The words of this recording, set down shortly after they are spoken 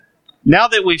Now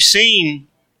that we've seen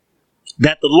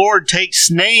that the Lord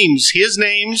takes names, His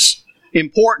names,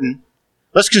 important,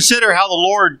 let's consider how the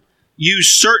Lord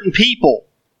used certain people,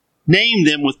 named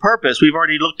them with purpose. We've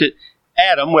already looked at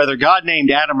Adam. Whether God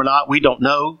named Adam or not, we don't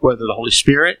know. Whether the Holy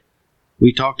Spirit.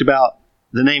 We talked about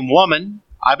the name woman.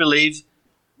 I believe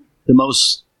the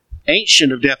most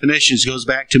ancient of definitions goes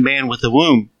back to man with a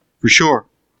womb, for sure.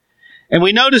 And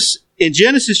we notice in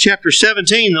Genesis chapter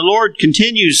 17, the Lord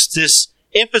continues this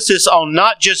emphasis on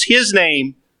not just His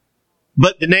name,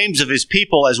 but the names of His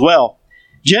people as well.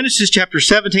 Genesis chapter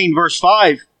 17, verse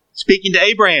 5, speaking to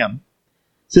Abraham,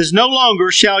 says, "No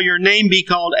longer shall your name be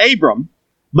called Abram,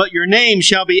 but your name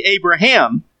shall be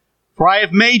Abraham, for I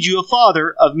have made you a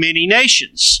father of many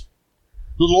nations."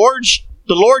 The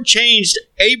Lord changed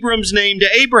Abram's name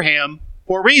to Abraham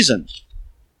for a reason.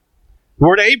 The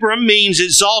word Abram means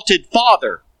exalted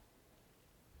father.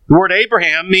 The word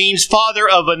Abraham means father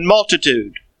of a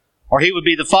multitude, or he would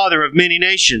be the father of many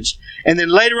nations. And then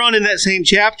later on in that same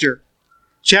chapter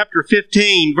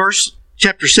 17, verse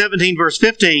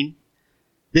 15,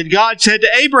 then God said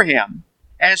to Abraham,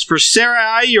 "As for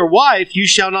Sarai, your wife, you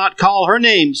shall not call her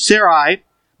name Sarai,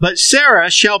 but Sarah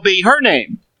shall be her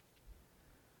name."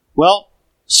 Well,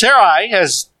 Sarai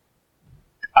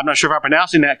I'm not sure if I'm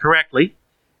pronouncing that correctly,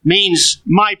 means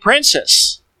my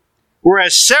princess,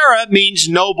 whereas Sarah means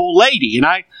noble lady. And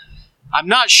I'm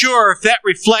not sure if that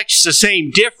reflects the same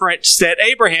difference that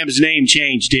Abraham's name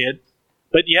change did,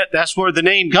 but yet that's where the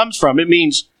name comes from. It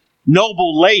means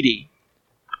noble lady.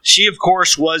 She, of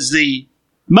course, was the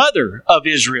mother of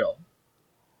Israel,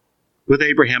 with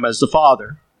Abraham as the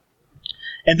father.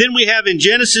 And then we have in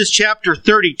Genesis chapter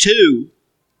 32,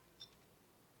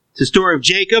 the story of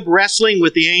Jacob wrestling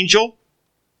with the angel.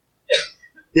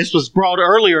 This was brought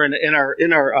earlier in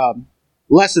our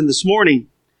lesson this morning.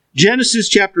 Genesis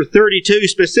chapter 32,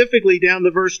 specifically down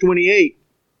to verse 28.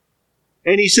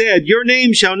 "And he said, Your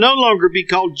name shall no longer be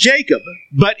called Jacob,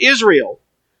 but Israel,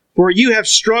 for you have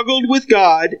struggled with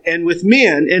God and with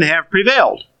men and have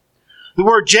prevailed." The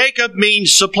word Jacob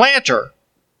means supplanter.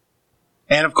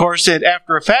 And of course,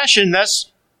 after a fashion,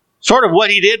 that's sort of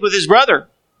what he did with his brother,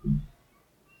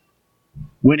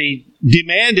 when he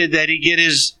demanded that he get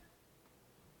his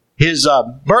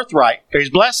birthright, or his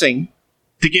blessing,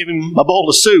 to give him a bowl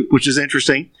of soup, which is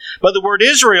interesting. But the word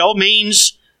Israel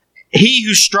means he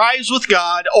who strives with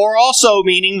God, or also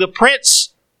meaning the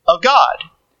prince of God.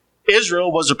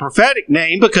 Israel was a prophetic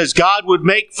name because God would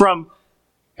make from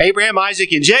Abraham,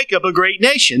 Isaac, and Jacob a great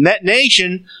nation. That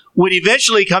nation would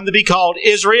eventually come to be called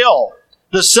Israel,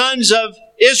 the sons of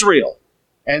Israel,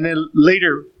 and then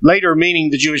later meaning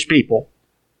the Jewish people,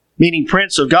 meaning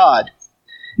prince of God.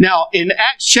 Now, in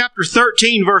Acts chapter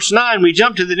 13, verse 9, we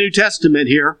jump to the New Testament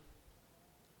here.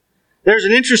 There's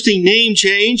an interesting name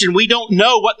change, and we don't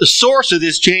know what the source of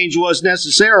this change was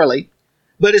necessarily,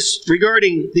 but it's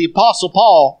regarding the Apostle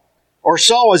Paul, or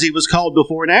Saul as he was called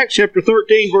before. In Acts chapter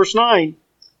 13, verse 9,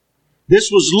 this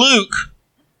was Luke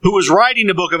who was writing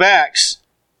the book of Acts.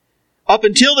 Up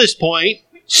until this point,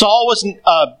 Paul was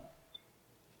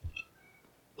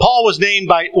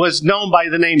known by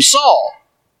the name Saul,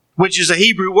 which is a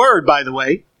Hebrew word, by the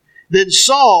way. Then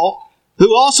Saul,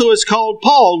 who also is called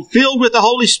Paul, filled with the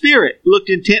Holy Spirit, looked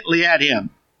intently at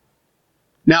him.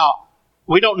 Now,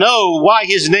 we don't know why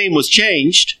his name was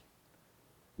changed.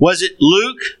 Was it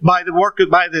Luke by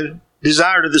the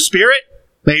desire of the Spirit?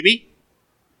 Maybe.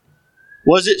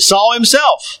 Was it Saul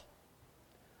himself?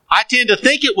 I tend to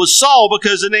think it was Saul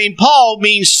because the name Paul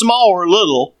means small or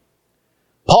little.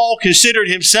 Paul considered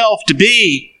himself to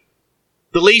be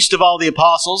the least of all the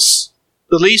apostles,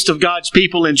 the least of God's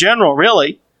people in general,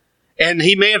 really. And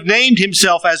he may have named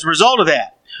himself as a result of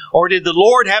that. Or did the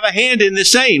Lord have a hand in this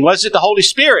saying? Was it the Holy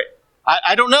Spirit?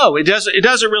 I don't know. It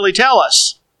doesn't really tell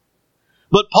us.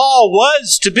 But Paul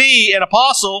was to be an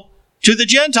apostle to the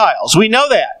Gentiles. We know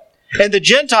that. And the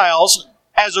Gentiles,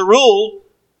 as a rule,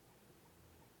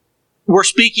 were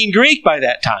speaking Greek by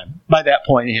that time, by that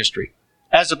point in history,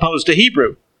 as opposed to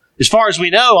Hebrew. As far as we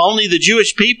know, only the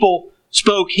Jewish people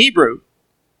spoke Hebrew.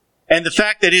 And the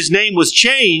fact that his name was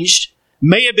changed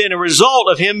may have been a result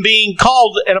of him being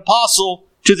called an apostle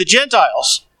to the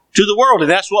Gentiles, to the world.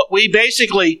 And that's what we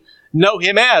basically know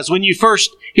him as. When you first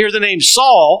hear the name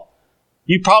Saul,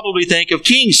 you probably think of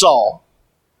King Saul.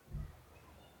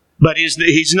 But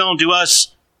he's known to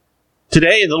us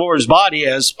today in the Lord's body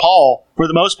as Paul, for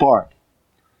the most part.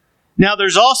 Now,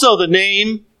 there's also the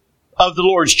name of the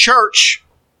Lord's church.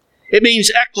 It means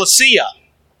ecclesia,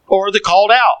 or the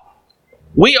called out.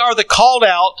 We are the called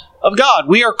out of God.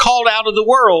 We are called out of the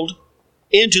world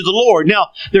into the Lord.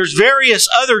 Now, there's various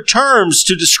other terms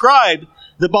to describe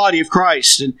the body of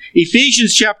Christ. In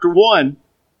Ephesians chapter 1,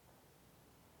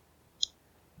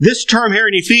 this term here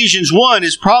in Ephesians 1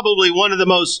 is probably one of the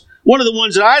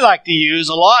ones that I like to use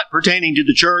a lot pertaining to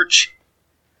the church.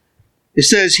 It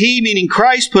says, He, meaning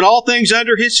Christ, put all things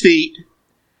under His feet,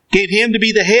 gave Him to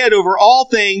be the head over all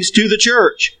things to the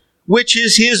church, which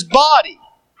is His body,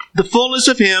 the fullness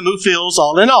of Him who fills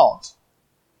all in all.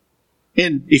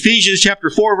 In Ephesians chapter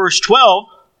 4, verse 12,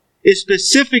 it's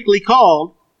specifically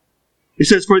called, it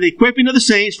says, for the equipping of the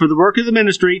saints, for the work of the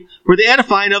ministry, for the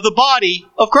edifying of the body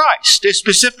of Christ. It's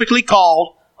specifically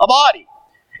called a body.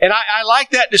 And I like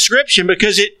that description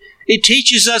because it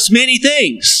teaches us many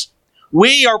things.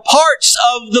 We are parts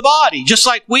of the body, just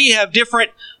like we have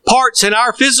different parts in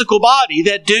our physical body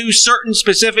that do certain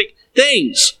specific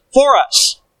things for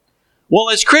us. Well,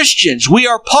 as Christians, we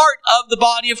are part of the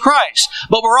body of Christ,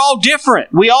 but we're all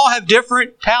different. We all have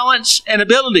different talents and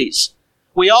abilities.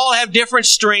 We all have different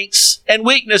strengths and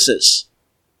weaknesses.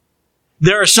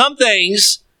 There are some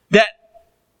things that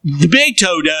the big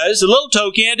toe does, the little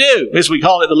toe can't do, as we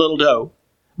call it, the little toe.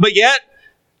 But yet,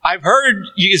 I've heard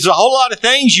there's a whole lot of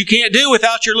things you can't do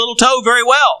without your little toe very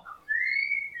well.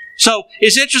 So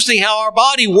it's interesting how our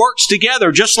body works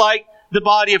together, just like the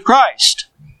body of Christ.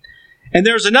 And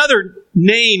there's another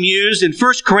name used in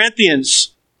 1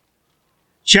 Corinthians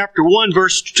chapter 1,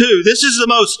 verse 2. This is the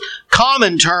most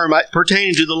common term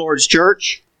pertaining to the Lord's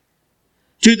church.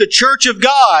 To the church of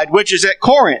God, which is at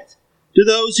Corinth, to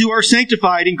those who are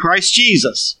sanctified in Christ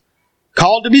Jesus,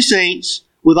 called to be saints,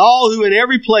 with all who in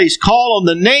every place call on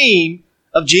the name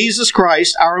of Jesus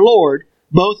Christ, our Lord,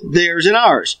 both theirs and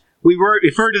ours. We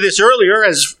referred to this earlier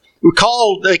as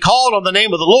they called on the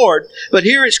name of the Lord, but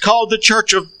here it's called the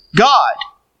church of God.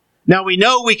 Now we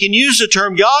know we can use the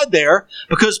term God there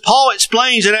because Paul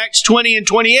explains in Acts 20 and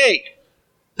 28,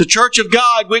 the church of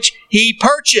God which He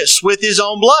purchased with His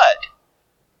own blood.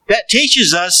 That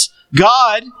teaches us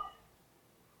God,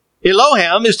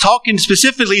 Elohim, is talking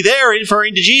specifically there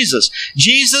referring to Jesus.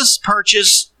 Jesus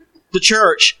purchased the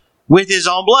church with His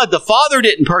own blood. The Father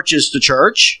didn't purchase the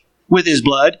church with His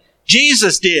blood.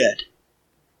 Jesus did.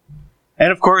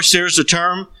 And of course, there's a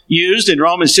term used in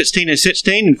Romans 16 and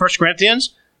 16 in 1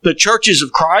 Corinthians, the churches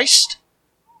of Christ.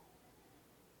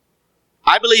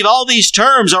 I believe all these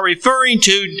terms are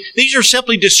these are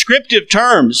simply descriptive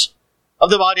terms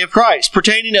of the body of Christ,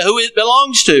 pertaining to who it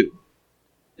belongs to.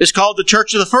 It's called the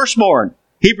church of the firstborn.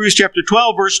 Hebrews chapter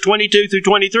 12, verse 22 through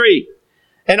 23.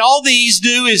 And all these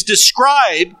do is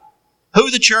describe who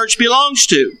the church belongs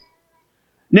to.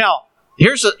 Now,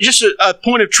 here's just a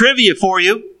point of trivia for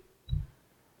you.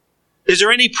 Is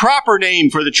there any proper name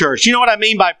for the church? You know what I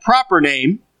mean by proper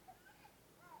name?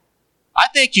 I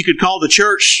think you could call the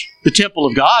church the temple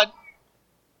of God.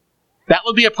 That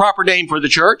would be a proper name for the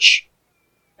church.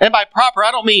 And by proper,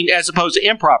 I don't mean as opposed to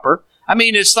improper. I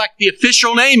mean, it's like the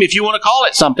official name, if you want to call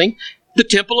it something. The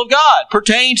temple of God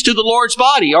pertains to the Lord's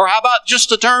body. Or how about just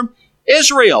the term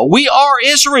Israel? We are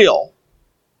Israel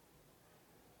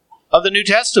of the New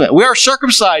Testament. We are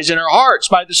circumcised in our hearts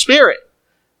by the Spirit.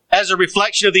 As a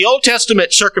reflection of the Old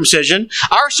Testament circumcision,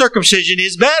 our circumcision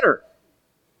is better,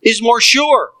 is more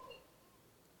sure.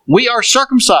 We are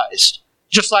circumcised,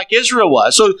 just like Israel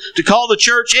was. So to call the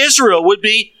church Israel would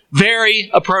be very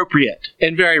appropriate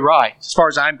and very right, as far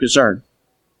as I'm concerned.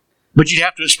 But you'd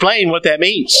have to explain what that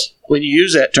means when you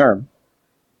use that term.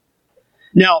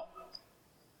 Now,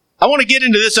 I want to get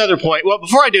into this other point. Well,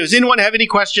 before I do, does anyone have any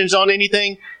questions on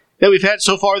anything that we've had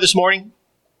so far this morning?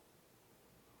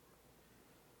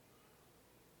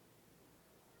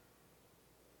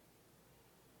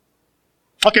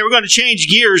 Okay, we're going to change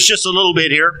gears just a little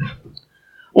bit here. I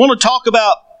want to talk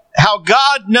about how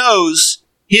God knows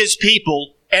His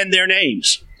people and their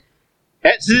names.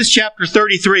 Exodus chapter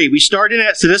 33. We start in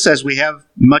Exodus as we have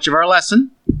much of our lesson.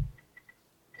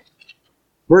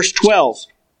 Verse 12.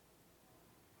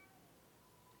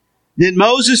 Then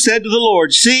Moses said to the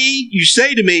Lord, See, you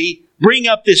say to me, bring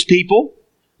up this people,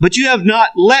 but you have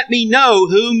not let me know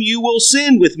whom you will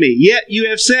send with me. Yet you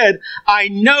have said, I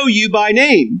know you by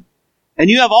name, and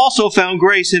you have also found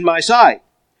grace in my sight.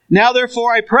 Now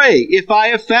therefore I pray, if I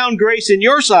have found grace in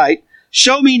your sight,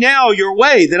 show me now your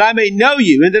way, that I may know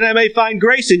you, and that I may find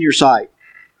grace in your sight.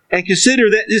 And consider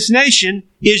that this nation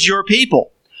is your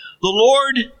people. The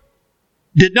Lord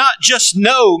did not just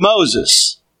know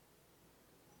Moses.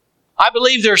 I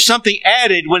believe there's something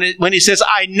added when He says,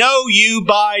 I know you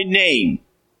by name.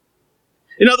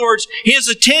 In other words, His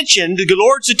attention, the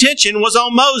Lord's attention, was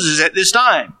on Moses at this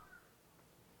time.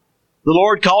 The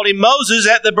Lord called him Moses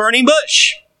at the burning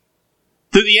bush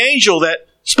through the angel that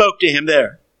spoke to him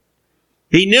there.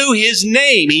 He knew his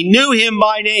name. He knew him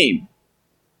by name.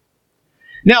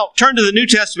 Now, turn to the New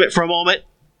Testament for a moment.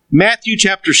 Matthew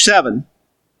chapter 7.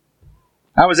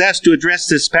 I was asked to address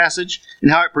this passage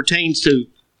and how it pertains to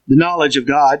the knowledge of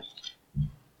God.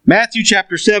 Matthew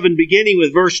chapter 7, beginning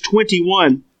with verse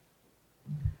 21.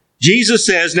 Jesus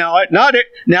says, Now not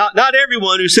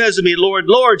everyone who says to me, Lord,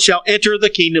 Lord, shall enter the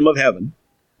kingdom of heaven,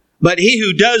 but he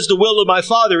who does the will of my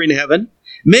Father in heaven.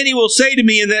 Many will say to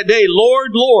me in that day,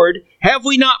 Lord, Lord, have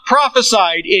we not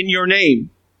prophesied in your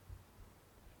name,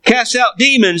 cast out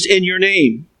demons in your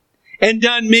name, and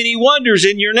done many wonders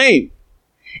in your name?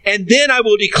 And then I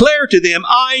will declare to them,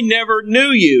 I never knew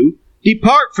you.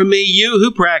 Depart from me, you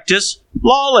who practice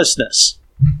lawlessness.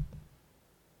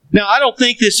 Now, I don't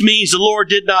think this means the Lord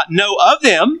did not know of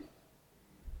them.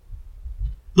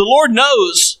 The Lord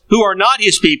knows who are not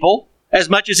His people as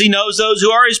much as He knows those who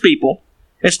are His people.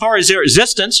 As far as their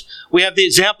existence, we have the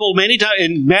example many times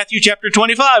in Matthew chapter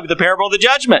 25, the parable of the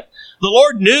judgment. The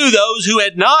Lord knew those who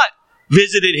had not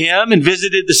visited Him and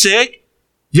visited the sick,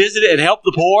 visited and helped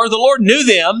the poor. The Lord knew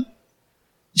them.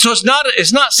 So it's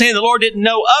not saying the Lord didn't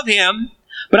know of Him,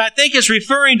 but I think it's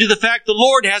referring to the fact the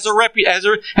Lord has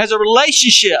a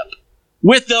relationship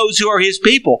with those who are His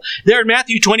people. There in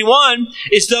Matthew 21,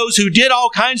 it's those who did all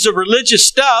kinds of religious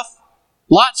stuff,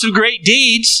 lots of great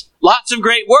deeds, lots of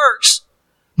great works,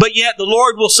 but yet the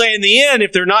Lord will say in the end,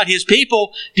 if they're not His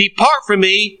people, depart from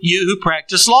me, you who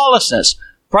practice lawlessness,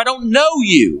 for I don't know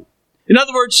you. In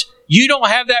other words, you don't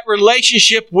have that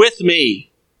relationship with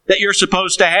me that you're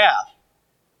supposed to have.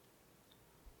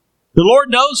 The Lord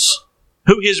knows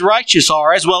who His righteous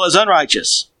are as well as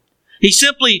unrighteous. He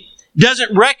simply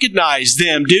doesn't recognize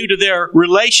them due to their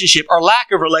relationship, or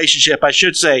lack of relationship, I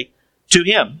should say, to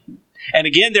Him. And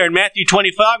again, there in Matthew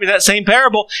 25, in that same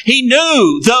parable, He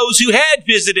knew those who had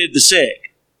visited the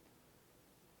sick.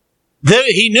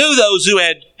 He knew those who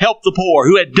had helped the poor,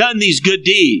 who had done these good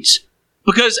deeds.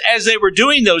 Because as they were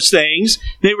doing those things,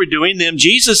 they were doing them,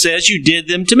 Jesus says, you did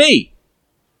them to me.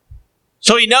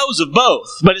 So He knows of both,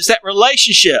 but it's that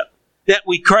relationship that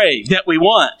we crave, that we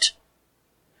want.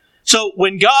 So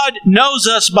when God knows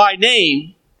us by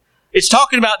name, it's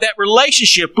talking about that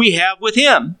relationship we have with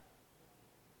Him.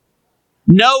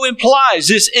 Know implies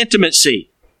this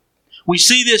intimacy. We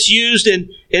see this used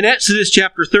in Exodus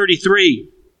chapter 33.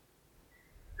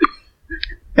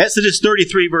 Exodus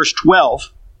 33 verse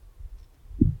 12.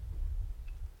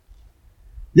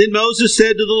 Then Moses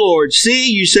said to the Lord, See,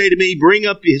 you say to me, bring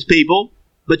up His people,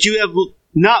 but you have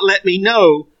not let me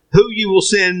know who you will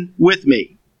send with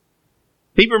me.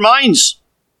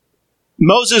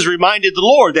 Moses reminded the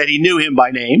Lord that he knew him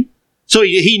by name. So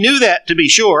he knew that to be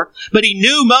sure, but he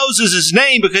knew Moses'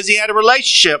 name because he had a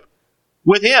relationship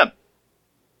with him.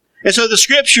 And so the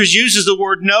Scriptures uses the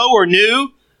word know or knew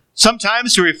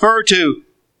sometimes to refer to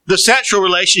the sexual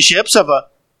relationships of a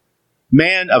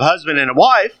man, of husband and a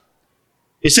wife.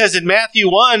 It says in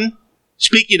Matthew 1,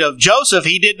 speaking of Joseph,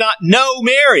 he did not know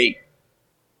Mary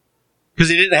because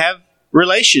he didn't have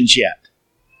relations yet.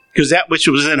 Because that which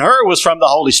was in her was from the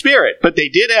Holy Spirit. But they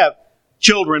did have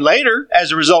children later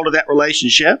as a result of that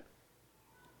relationship.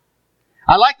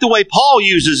 I like the way Paul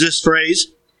uses this phrase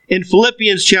in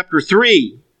Philippians chapter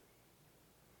 3,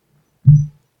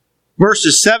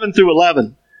 verses 7 through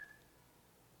 11.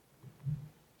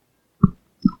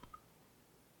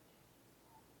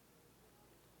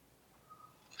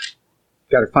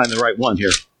 Got to find the right one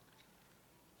here.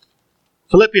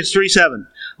 Philippians 3:7.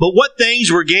 But what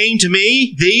things were gained to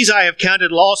me, these I have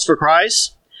counted loss for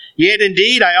Christ. Yet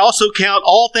indeed I also count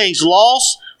all things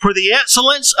loss for the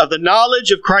excellence of the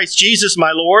knowledge of Christ Jesus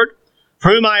my Lord,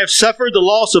 for whom I have suffered the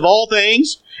loss of all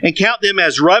things, and count them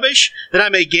as rubbish, that I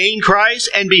may gain Christ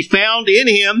and be found in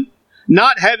Him,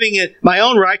 not having my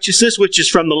own righteousness which is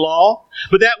from the law,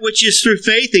 but that which is through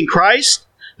faith in Christ,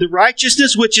 the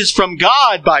righteousness which is from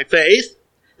God by faith,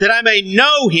 that I may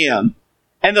know Him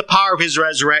and the power of His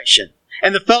resurrection,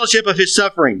 and the fellowship of His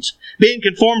sufferings, being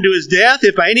conformed to His death,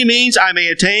 if by any means I may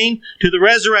attain to the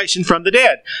resurrection from the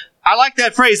dead. I like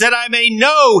that phrase, that I may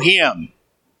know Him.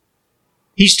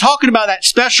 He's talking about that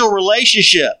special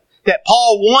relationship that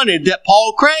Paul wanted, that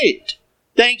Paul craved.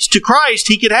 Thanks to Christ,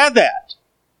 he could have that.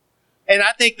 And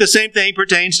I think the same thing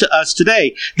pertains to us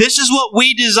today. This is what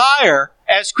we desire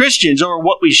as Christians, or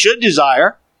what we should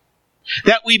desire,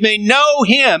 that we may know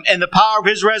Him and the power of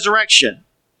His resurrection.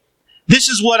 This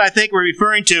is what I think we're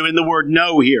referring to in the word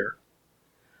know here.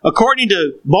 According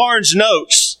to Barnes'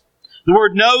 notes, the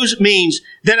word knows means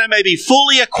that I may be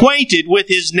fully acquainted with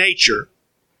His nature,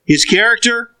 His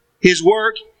character, His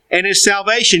work, and His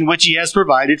salvation, which He has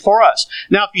provided for us.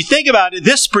 Now, if you think about it,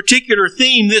 this particular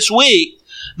theme this week,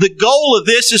 the goal of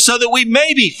this is so that we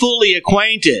may be fully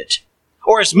acquainted,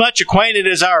 or as much acquainted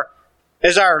as our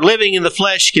as our living in the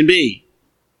flesh can be.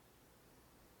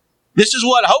 This is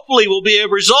what hopefully will be a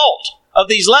result of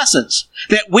these lessons,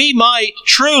 that we might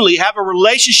truly have a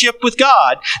relationship with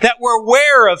God, that we're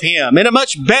aware of Him in a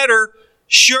much better,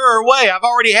 surer way. I've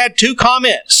already had 2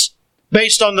 comments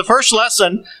based on the first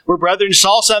lesson where brethren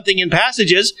saw something in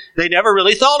passages they never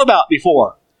really thought about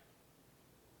before.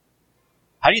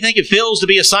 How do you think it feels to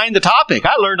be assigned the topic?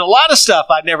 I learned a lot of stuff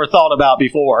I'd never thought about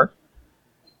before.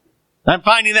 I'm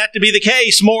finding that to be the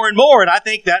case more and more, and I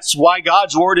think that's why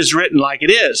God's Word is written like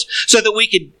it is, so that we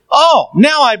could,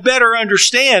 now I better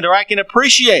understand, or I can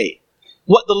appreciate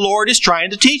what the Lord is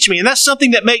trying to teach me. And that's something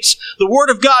that makes the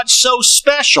Word of God so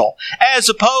special, as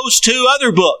opposed to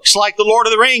other books, like The Lord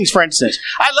of the Rings, for instance.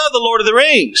 I love The Lord of the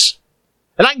Rings,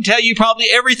 and I can tell you probably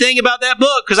everything about that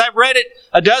book, because I've read it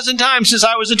a dozen times since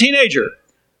I was a teenager.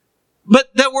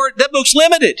 But that book's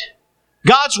limited.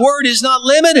 God's Word is not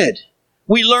limited.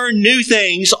 We learn new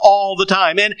things all the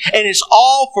time. And it's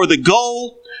all for the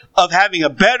goal of having a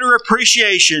better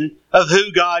appreciation of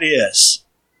who God is.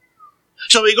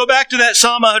 So we go back to that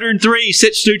Psalm 103,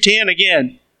 6 through 10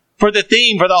 again, for the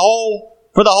theme, for the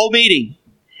whole meeting.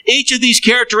 Each of these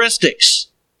characteristics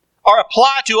are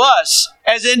applied to us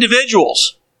as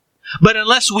individuals. But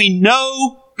unless we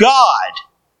know God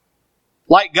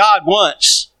like God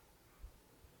wants,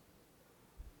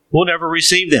 we'll never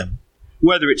receive them,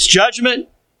 whether it's judgment,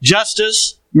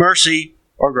 justice, mercy,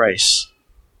 or grace.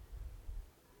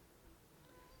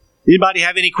 Anybody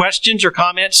have any questions or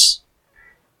comments?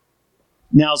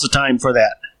 Now's the time for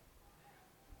that.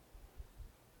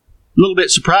 A little bit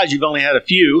surprised you've only had a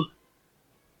few.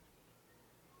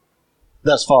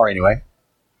 Thus far, anyway.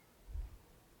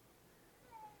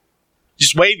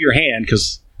 Just wave your hand,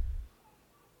 because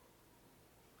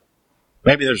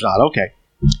maybe there's not. Okay.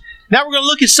 Now we're going to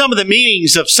look at some of the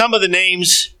meanings of some of the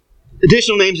names,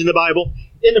 additional names in the Bible.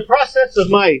 In the process of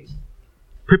my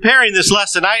preparing this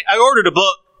lesson, I ordered a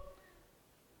book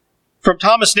from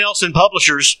Thomas Nelson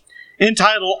Publishers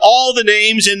entitled All the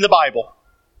Names in the Bible.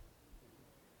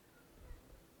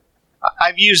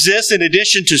 I've used this in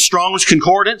addition to Strong's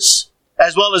Concordance,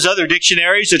 as well as other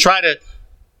dictionaries, to try to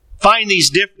find these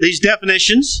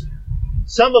definitions,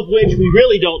 some of which we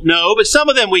really don't know, but some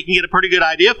of them we can get a pretty good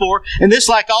idea for. And this,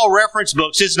 like all reference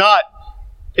books, is not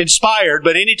inspired,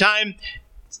 but anytime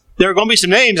there are going to be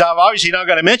some names I'm obviously not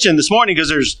going to mention this morning, because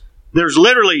there's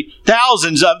literally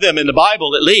thousands of them in the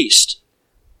Bible at least.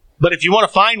 But if you want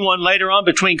to find one later on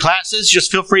between classes,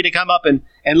 just feel free to come up and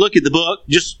look at the book.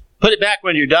 Just put it back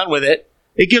when you're done with it.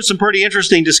 It gives some pretty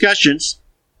interesting discussions.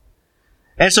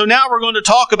 And so now we're going to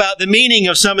talk about the meaning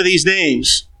of some of these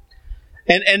names.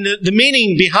 And the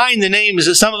meaning behind the names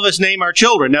that some of us name our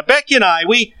children. Now, Becky and I,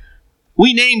 we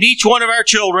named each one of our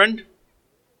children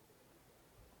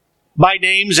by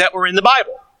names that were in the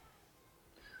Bible.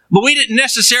 But we didn't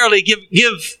necessarily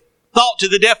give thought to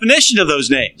the definition of those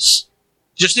names.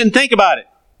 Just didn't think about it.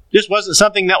 Just wasn't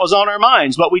something that was on our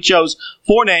minds. But we chose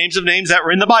 4 names of names that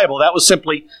were in the Bible. That was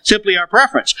simply our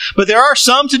preference. But there are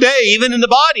some today, even in the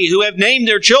body, who have named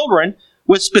their children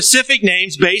with specific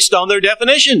names based on their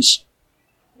definitions.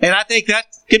 And I think that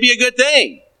could be a good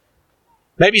thing.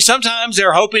 Maybe sometimes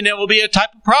they're hoping there will be a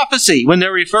type of prophecy when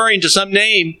they're referring to some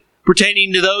name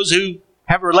pertaining to those who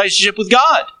have a relationship with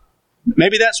God.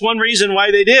 Maybe that's one reason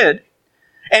why they did.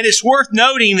 And it's worth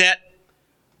noting that,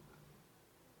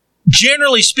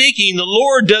 generally speaking, the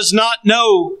Lord does not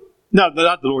know, no,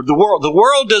 not the Lord, the world. The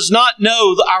world does not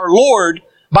know our Lord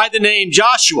by the name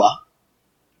Joshua,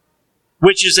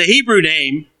 which is a Hebrew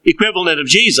name equivalent of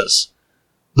Jesus.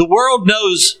 The world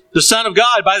knows the Son of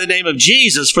God by the name of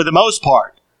Jesus for the most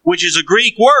part, which is a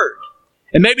Greek word.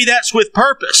 And maybe that's with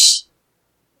purpose.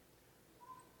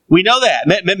 We know that.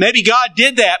 Maybe God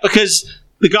did that because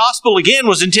the gospel, again,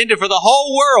 was intended for the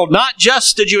whole world, not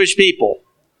just the Jewish people.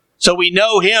 So we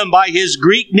know Him by His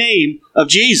Greek name of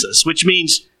Jesus, which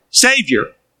means Savior,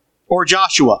 or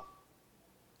Joshua.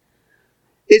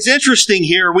 It's interesting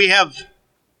here, we have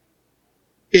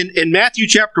in Matthew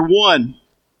chapter 1,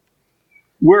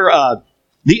 where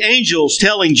the angel's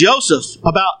telling Joseph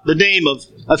about the name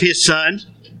of his son.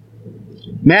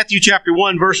 Matthew chapter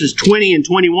 1, verses 20 and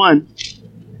 21.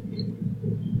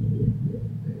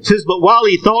 It says, "But while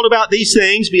he thought about these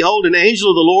things, behold, an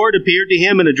angel of the Lord appeared to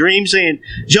him in a dream, saying,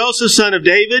 Joseph, son of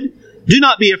David, do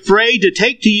not be afraid to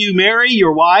take to you Mary,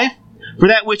 your wife, for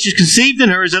that which is conceived in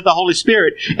her is of the Holy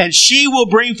Spirit. And she will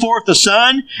bring forth a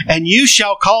son, and you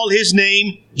shall call his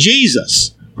name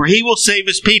Jesus, for he will save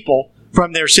his people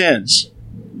from their sins."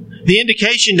 The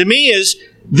indication to me is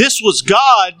this was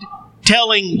God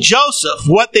telling Joseph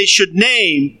what they should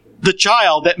name the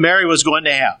child that Mary was going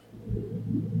to have.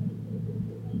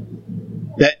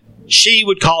 she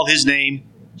would call his name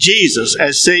Jesus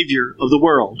as Savior of the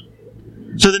world.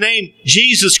 So the name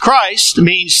Jesus Christ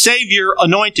means Savior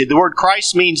anointed. The word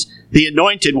Christ means the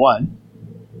anointed one.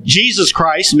 Jesus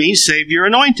Christ means Savior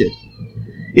anointed.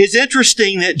 It's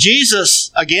interesting that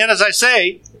Jesus, again, as I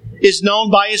say, is known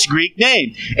by his Greek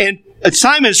name. And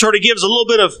Simon sort of gives a little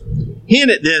bit of hint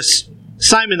at this.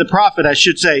 Simon the prophet, I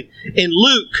should say, in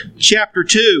Luke chapter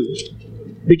 2,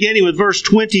 beginning with verse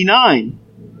 29.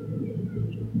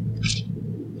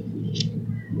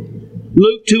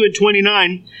 Luke 2 and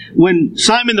 29, when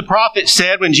Simon the prophet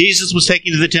said, when Jesus was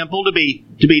taken to the temple to be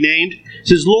named,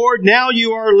 says, Lord, now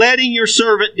you are letting your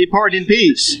servant depart in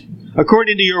peace,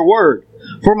 according to your word.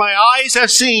 For my eyes have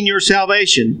seen your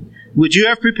salvation, which you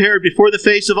have prepared before the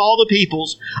face of all the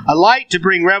peoples, a light to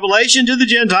bring revelation to the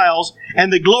Gentiles,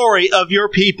 and the glory of your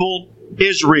people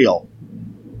Israel.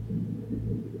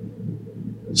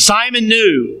 Simon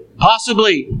knew,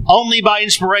 possibly only by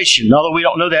inspiration, although we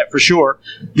don't know that for sure,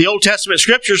 the Old Testament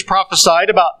scriptures prophesied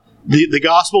about the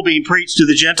gospel being preached to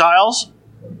the Gentiles.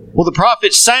 Well, the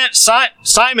prophet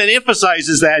Simon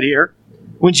emphasizes that here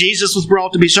when Jesus was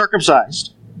brought to be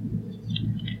circumcised.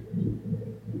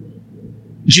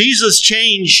 Jesus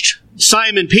changed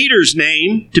Simon Peter's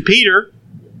name to Peter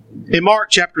in Mark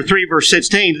chapter 3, verse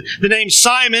 16. The name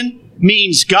Simon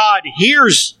means God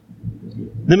hears.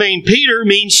 The name Peter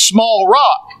means small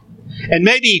rock. And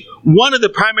maybe one of the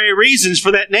primary reasons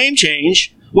for that name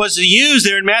change was to use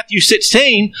there in Matthew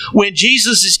 16 when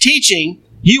Jesus is teaching,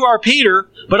 you are Peter,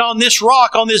 but on this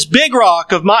rock, on this big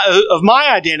rock of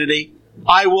my identity,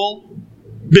 I will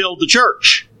build the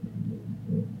church.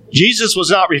 Jesus was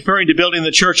not referring to building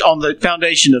the church on the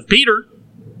foundation of Peter,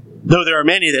 though there are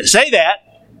many that say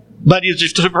that, but he was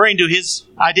referring to his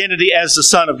identity as the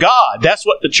Son of God. That's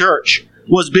what the church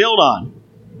was built on.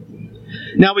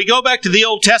 Now we go back to the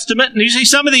Old Testament, and you see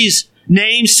some of these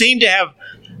names seem to have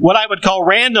what I would call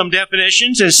random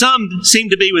definitions, and some seem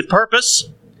to be with purpose.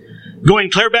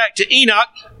 Going clear back to Enoch,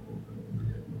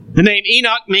 the name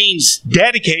Enoch means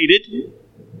dedicated.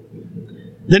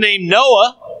 The name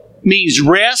Noah means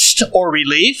rest or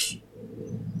relief.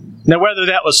 Now whether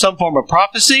that was some form of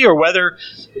prophecy or whether,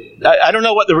 I don't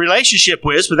know what the relationship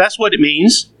was, but that's what it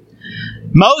means.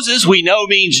 Moses, we know,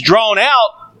 means drawn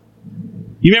out.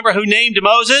 You remember who named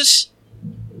Moses?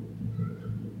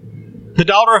 The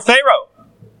daughter of Pharaoh.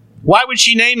 Why would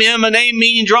she name him a name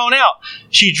meaning drawn out?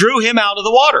 She drew him out of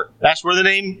the water. That's where the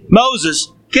name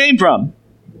Moses came from.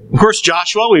 Of course,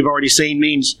 Joshua, we've already seen,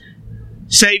 means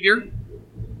Savior.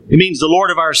 It means the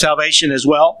Lord of our salvation as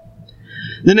well.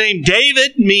 The name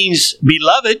David means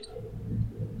beloved.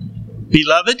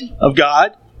 Beloved of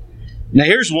God. Now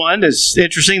here's one that's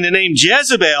interesting. The name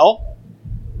Jezebel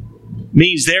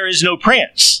means there is no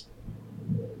prince.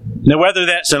 Now whether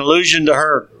that's an allusion to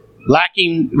her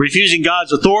refusing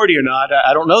God's authority or not,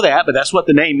 I don't know that, but that's what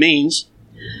the name means.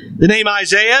 The name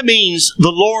Isaiah means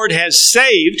the Lord has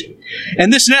saved.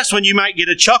 And this next one you might get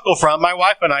a chuckle from. My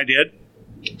wife and I did.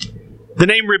 The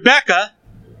name Rebecca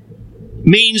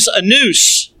means a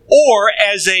noose, or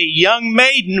as a young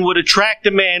maiden would attract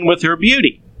a man with her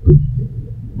beauty,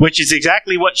 which is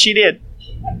exactly what she did.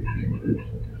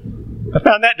 I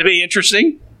found that to be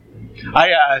interesting.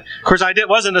 Of course, I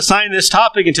wasn't assigned this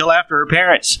topic until after her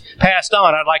parents passed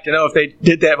on. I'd like to know if they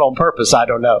did that on purpose. I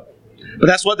don't know. But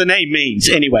that's what the name means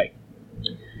anyway.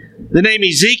 The name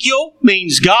Ezekiel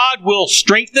means God will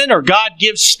strengthen, or God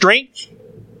gives strength.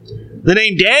 The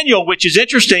name Daniel, which is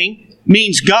interesting,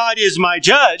 means God is my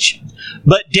judge.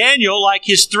 But Daniel, like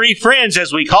his three friends,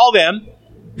 as we call them,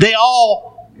 they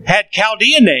all had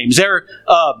Chaldean names.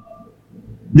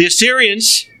 The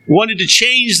Assyrians wanted to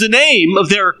change the name of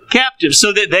their captives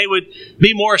so that they would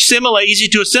be more easy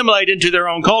to assimilate into their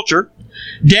own culture.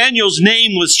 Daniel's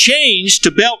name was changed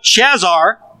to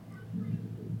Belshazzar,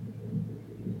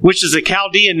 which is a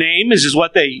Chaldean name. This is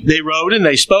what they wrote and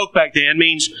they spoke back then.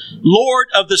 Means Lord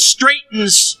of the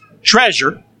Straiten's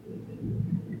treasure.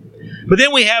 But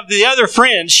then we have the other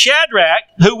friends, Shadrach,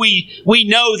 who we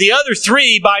know the other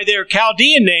three by their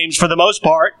Chaldean names for the most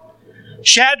part.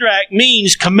 Shadrach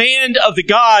means command of the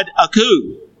god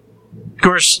Aku. Of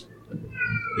course,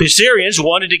 the Assyrians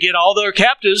wanted to get all their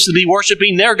captives to be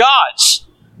worshiping their gods.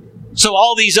 So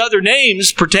all these other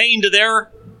names pertain to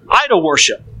their idol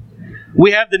worship.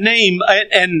 We have the name,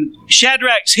 and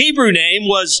Shadrach's Hebrew name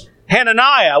was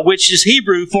Hananiah, which is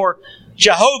Hebrew for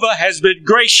Jehovah has been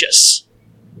gracious.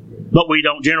 But we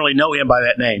don't generally know him by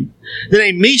that name. The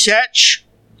name Meshach,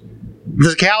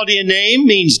 the Chaldean name,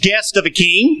 means guest of a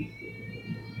king.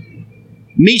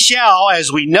 Mishael,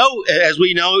 as we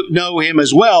know him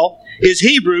as well, is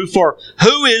Hebrew for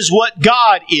who is what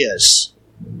God is.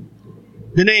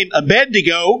 The name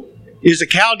Abednego is a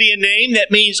Chaldean name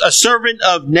that means a servant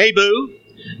of Nebu.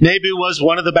 Nebu was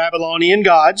one of the Babylonian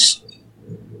gods.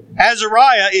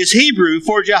 Azariah is Hebrew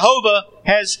for Jehovah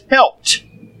has helped.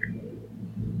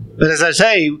 But as I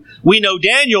say, we know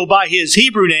Daniel by his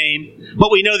Hebrew name,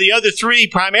 but we know the other three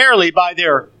primarily by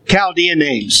their Chaldean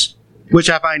names, which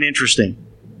I find interesting.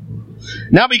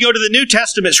 Now we go to the New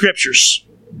Testament scriptures.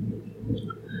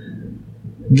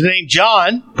 The name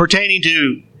John, pertaining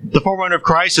to the forerunner of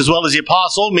Christ as well as the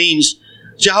apostle, means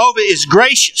Jehovah is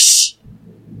gracious.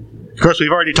 Of course,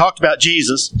 we've already talked about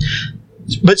Jesus.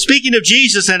 But speaking of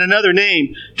Jesus and another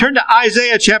name, turn to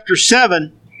Isaiah chapter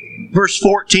 7, verse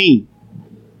 14.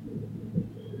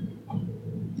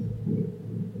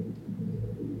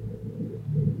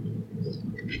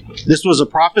 This was a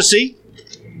prophecy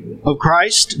of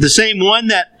Christ, the same one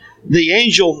that the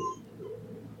angel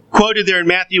quoted there in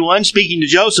Matthew 1, speaking to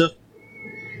Joseph.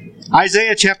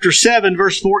 Isaiah chapter 7,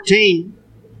 verse 14.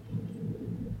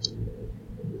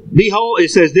 Behold, it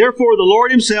says, Therefore the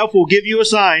Lord himself will give you a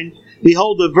sign.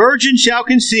 Behold, the virgin shall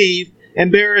conceive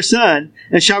and bear a son,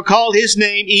 and shall call his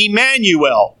name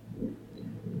Emmanuel.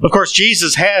 Of course,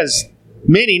 Jesus has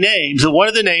many names, and one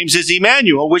of the names is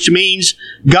Emmanuel, which means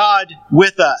God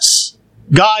with us.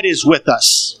 God is with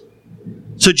us.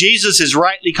 So Jesus is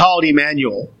rightly called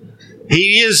Emmanuel.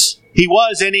 He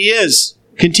was, and he is,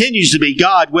 continues to be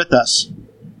God with us.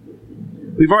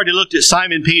 We've already looked at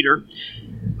Simon Peter.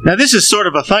 Now this is sort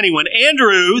of a funny one.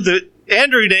 Andrew, the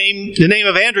name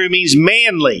of Andrew means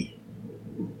manly.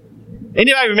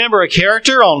 Anybody remember a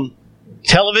character on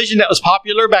television that was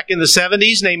popular back in the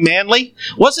 70s named Manly?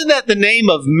 Wasn't that the name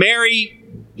of Mary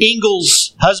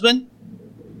Ingle's husband?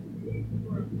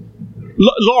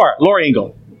 Laura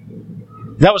Ingle.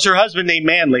 That was her husband named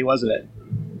Manly, wasn't it?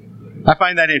 I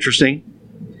find that interesting.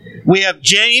 We have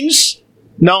James,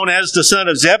 known as the son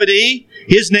of Zebedee.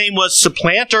 His name was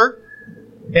Supplanter.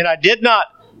 And I did not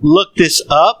look this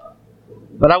up,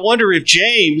 but I wonder if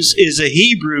James is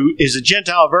a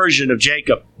Gentile version of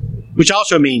Jacob, which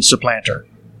also means supplanter.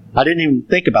 I didn't even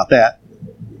think about that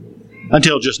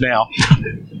until just now.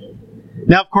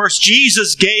 Now, of course,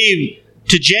 Jesus gave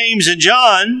to James and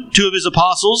John, two of his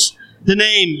apostles, the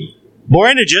name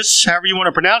Boanerges, however you want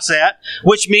to pronounce that,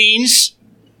 which means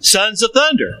sons of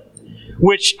thunder,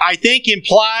 which I think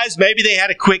implies maybe they had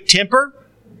a quick temper.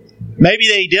 Maybe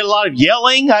they did a lot of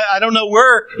yelling. I don't know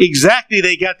where exactly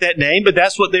they got that name, but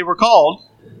that's what they were called.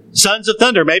 Sons of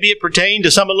thunder. Maybe it pertained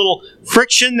to some little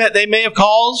friction that they may have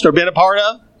caused or been a part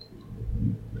of.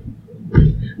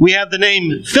 We have the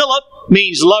name Philip,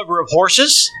 means lover of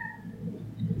horses.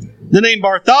 The name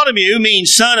Bartholomew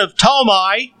means son of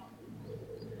Ptolemy.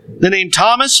 The name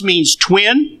Thomas means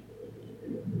twin.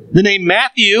 The name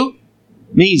Matthew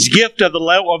means gift of the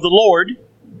Lord.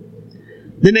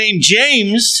 The name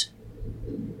James,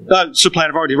 supplant,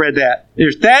 I've already read that.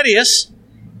 There's Thaddeus,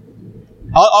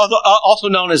 also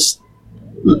known as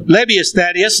Lebbeus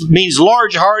Thaddeus, means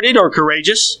large-hearted or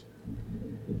courageous.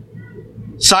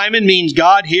 Simon means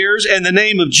God hears, and the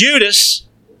name of Judas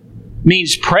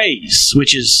means praise,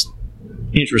 which is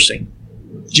interesting.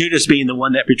 Judas being the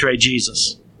one that betrayed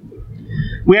Jesus.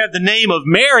 We have the name of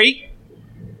Mary,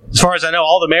 as far as I know,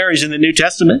 all the Marys in the New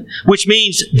Testament, which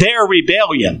means their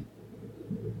rebellion,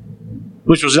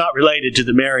 which was not related to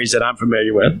the Marys that I'm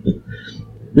familiar with.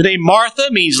 The name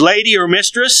Martha means lady or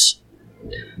mistress.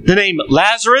 The name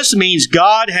Lazarus means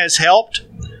God has helped.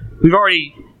 We've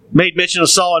already made mention of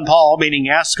Saul and Paul, meaning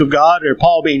ask of God, or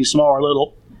Paul being small or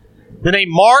little. The name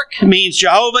Mark means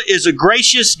Jehovah is a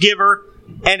gracious giver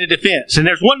and a defense. And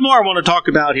there's one more I want to talk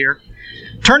about here.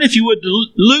 Turn, if you would, to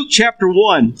Luke chapter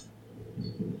 1,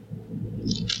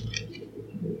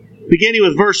 beginning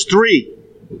with verse 3,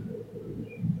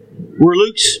 where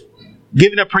Luke's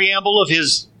giving a preamble of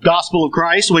his gospel of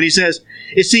Christ when he says,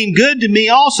 It seemed good to me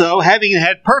also, having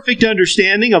had perfect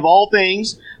understanding of all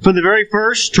things from the very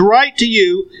first, to write to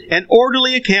you an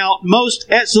orderly account, most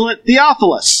excellent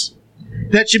Theophilus,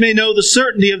 that you may know the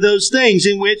certainty of those things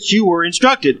in which you were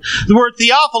instructed. The word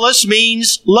Theophilus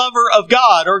means lover of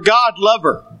God, or God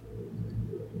lover.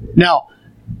 Now,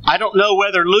 I don't know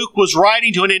whether Luke was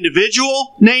writing to an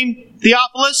individual named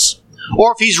Theophilus,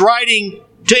 or if he's writing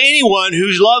to anyone who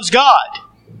loves God.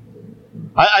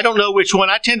 I don't know which one.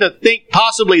 I tend to think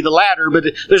possibly the latter, but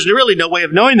there's really no way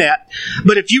of knowing that.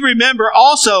 But if you remember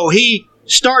also, he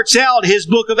starts out his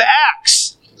book of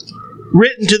Acts,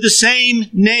 written to the same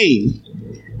name.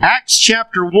 Acts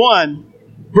chapter 1,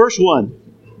 verse 1.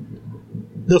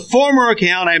 The former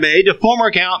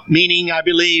account meaning, I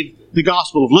believe, the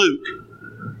Gospel of Luke,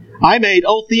 I made,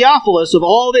 O Theophilus, of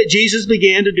all that Jesus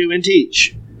began to do and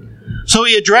teach. So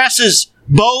he addresses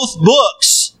both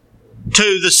books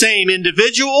to the same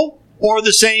individual or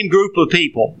the same group of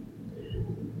people.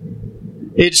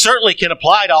 It certainly can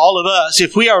apply to all of us.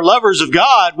 If we are lovers of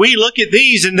God, we look at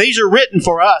these, and these are written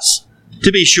for us,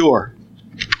 to be sure.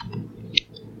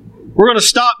 We're going to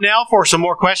stop now for some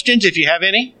more questions, if you have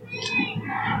any.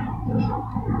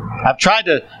 I've tried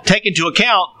to take into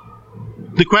account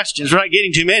the questions. We're not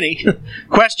getting too many.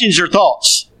 Questions or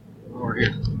thoughts? Over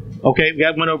here. Okay, we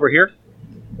got one over here.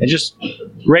 And just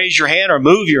raise your hand or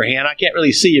move your hand. I can't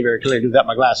really see you very clearly without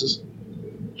my glasses.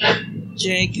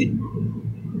 Jake.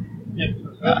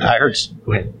 I heard.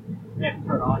 Go ahead.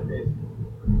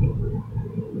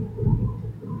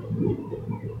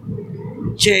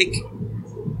 Jake.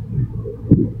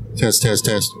 Test.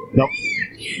 Nope.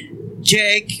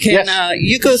 Jake, can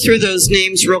you go through those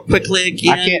names real quickly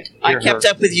again? I can't hear I kept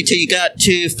her. up with you till you got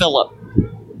to Philip.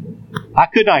 I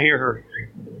could not hear her.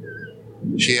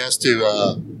 She has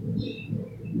to.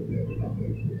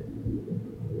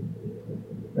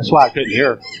 That's why I couldn't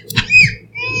hear her.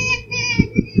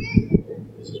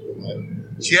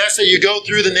 She asked that you go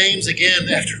through the names again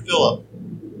after Philip.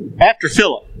 After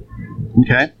Philip.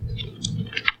 Okay.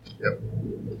 Yep.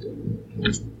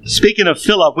 Speaking of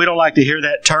Philip, we don't like to hear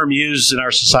that term used in our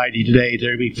society today.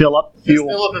 There be Philip. It's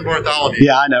Philip and Bartholomew.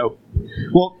 Yeah, I know.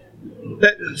 Well,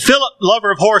 Philip,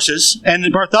 lover of horses, and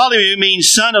Bartholomew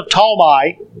means son of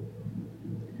Talmai.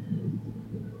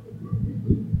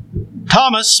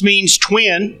 Thomas means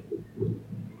twin.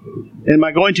 Am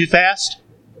I going too fast?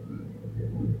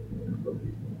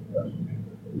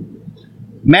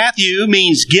 Matthew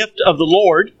means gift of the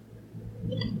Lord,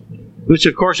 which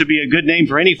of course would be a good name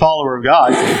for any follower of God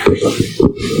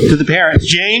to the parents.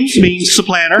 James means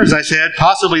supplanter, as I said,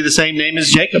 possibly the same name as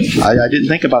Jacob. I didn't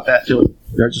think about that till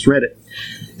I just read it.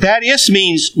 Thaddeus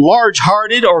means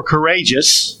large-hearted or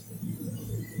courageous.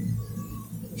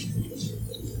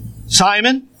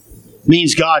 Simon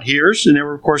means God hears, and there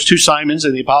were of course two Simons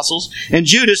in the apostles. And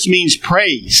Judas means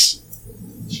praise,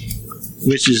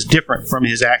 which is different from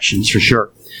his actions for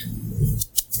sure.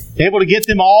 Able to get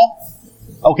them all?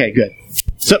 Okay, good.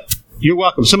 So, you're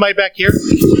welcome. Somebody back here?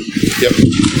 Yep.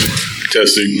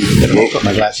 Testing. I'll put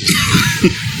my glasses.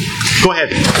 Go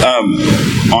ahead.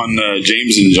 On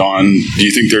James and John, do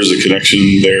you think there's a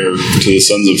connection there to the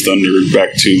Sons of Thunder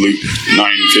back to Luke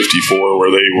 9:54,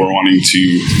 where they were wanting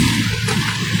to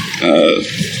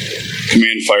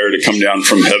command fire to come down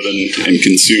from heaven and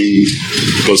consume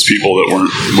those people that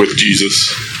weren't with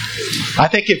Jesus? I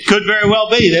think it could very well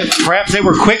be that perhaps they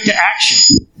were quick to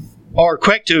action or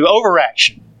quick to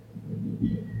overaction.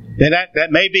 And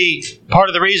that may be part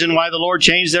of the reason why the Lord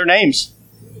changed their names.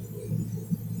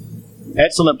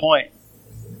 Excellent point.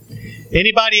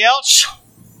 Anybody else?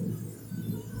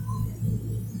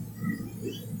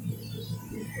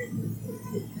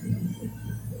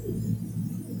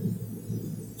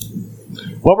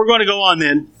 Well, we're going to go on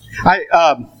then.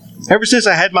 Ever since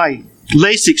I had my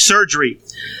LASIK surgery,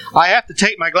 I have to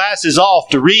take my glasses off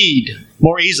to read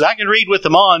more easily. I can read with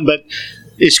them on, but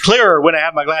it's clearer when I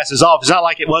have my glasses off. It's not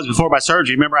like it was before my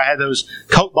surgery. Remember, I had those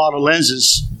Coke bottle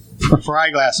lenses for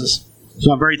eyeglasses.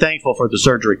 So I'm very thankful for the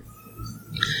surgery.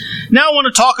 Now I want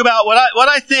to talk about what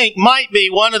I think might be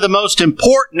one of the most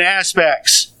important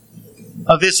aspects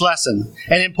of this lesson.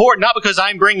 And important not because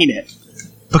I'm bringing it,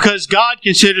 because God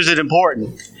considers it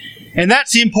important. And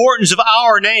that's the importance of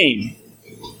our name.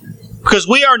 Because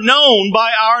we are known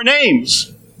by our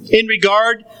names in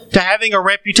regard to having a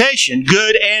reputation,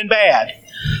 good and bad.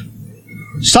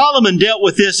 Solomon dealt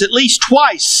with this at least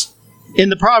twice in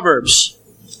the Proverbs.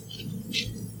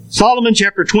 Solomon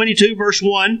chapter 22, verse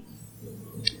 1.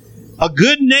 A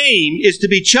good name is to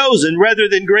be chosen rather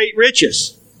than great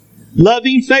riches,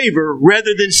 loving favor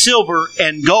rather than silver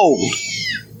and gold.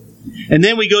 And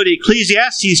then we go to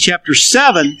Ecclesiastes chapter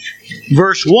 7,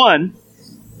 verse 1.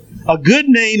 A good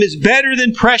name is better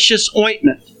than precious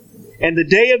ointment, and the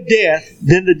day of death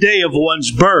than the day of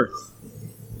one's birth.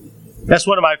 That's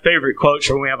one of my favorite quotes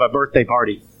when we have a birthday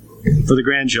party for the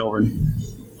grandchildren.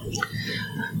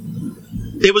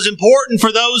 It was important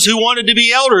for those who wanted to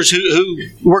be elders, who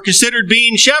were considered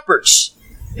being shepherds.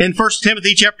 In 1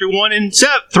 Timothy chapter 1 and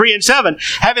 3 and 7,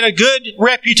 having a good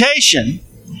reputation.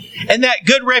 And that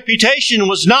good reputation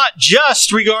was not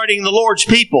just regarding the Lord's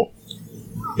people.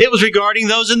 It was regarding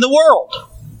those in the world.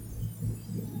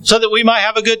 So that we might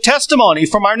have a good testimony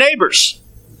from our neighbors.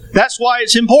 That's why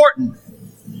it's important.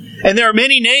 And there are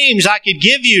many names I could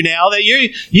give you now that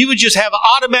you would just have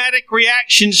automatic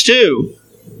reactions to.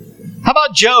 How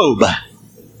about Job?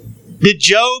 Did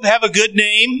Job have a good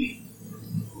name?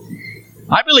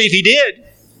 I believe he did.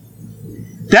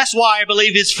 That's why I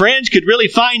believe his friends could really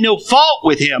find no fault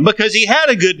with him, because he had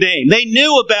a good name. They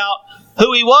knew about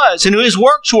who he was and who his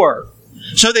works were.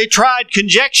 So they tried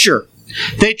conjecture.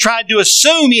 They tried to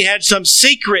assume he had some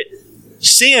secret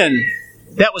sin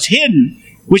that was hidden,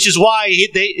 which is why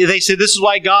they said, this is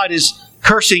why God is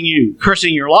cursing you,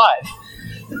 cursing your life.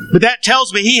 But that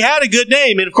tells me he had a good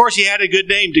name. And of course he had a good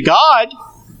name to God.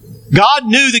 God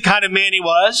knew the kind of man he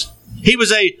was. He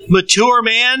was a mature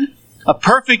man, a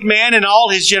perfect man in all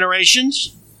his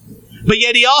generations. But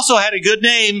yet he also had a good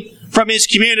name from his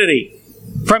community,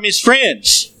 from his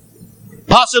friends,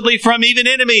 possibly from even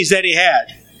enemies that he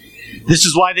had. This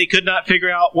is why they could not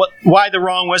figure out why the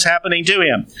wrong was happening to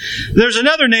him. There's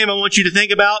another name I want you to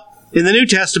think about in the New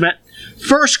Testament.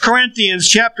 1 Corinthians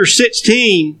chapter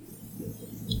 16,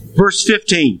 verse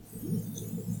 15.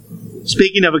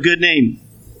 Speaking of a good name.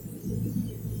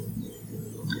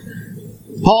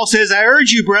 Paul says, I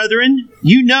urge you, brethren,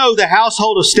 you know the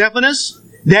household of Stephanas,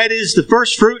 that is the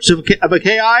first fruits of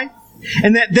Achaia,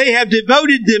 and that they have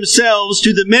devoted themselves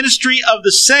to the ministry of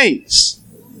the saints,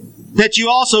 that you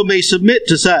also may submit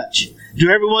to such, to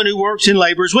everyone who works and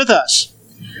labors with us.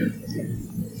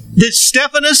 Did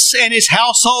Stephanas and his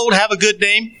household have a good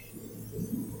name?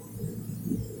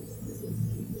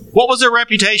 What was their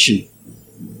reputation?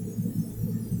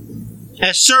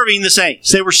 As serving the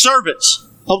saints. They were servants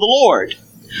of the Lord.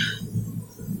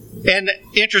 And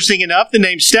interesting enough, the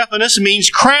name Stephanas means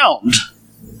crowned.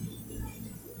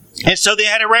 And so they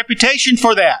had a reputation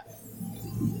for that.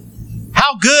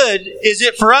 How good is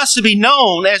it for us to be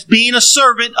known as being a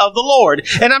servant of the Lord?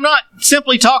 And I'm not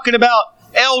simply talking about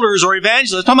elders or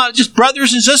evangelists. I'm talking about just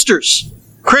brothers and sisters,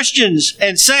 Christians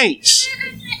and saints.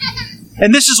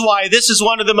 And this is why this is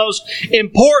one of the most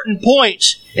important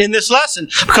points in this lesson,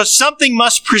 because something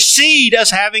must precede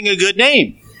us having a good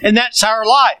name, and that's our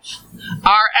life,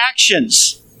 our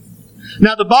actions.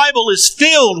 Now, the Bible is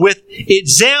filled with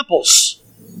examples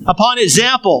upon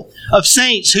example of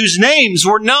saints whose names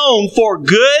were known for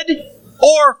good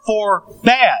or for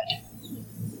bad.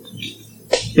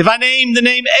 If I name the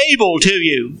name Abel to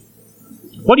you,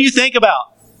 what do you think about?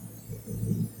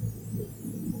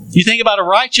 You think about a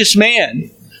righteous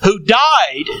man who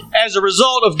died as a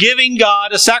result of giving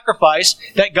God a sacrifice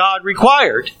that God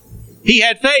required. He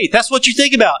had faith. That's what you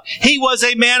think about. He was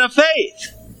a man of faith.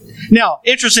 Now,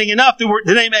 interesting enough,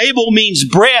 the name Abel means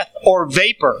breath or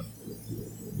vapor,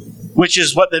 which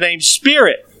is what the name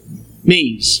Spirit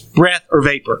means, breath or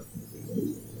vapor.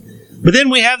 But then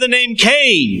we have the name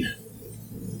Cain.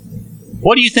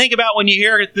 What do you think about when you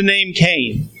hear the name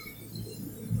Cain?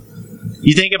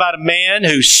 You think about a man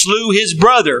who slew his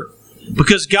brother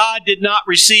because God did not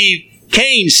receive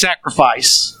Cain's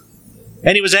sacrifice.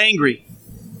 And he was angry.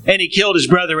 And he killed his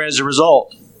brother as a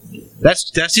result.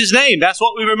 That's his name. That's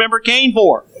what we remember Cain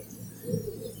for.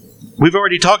 We've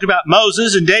already talked about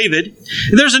Moses and David.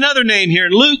 And there's another name here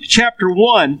in Luke chapter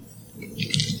 1,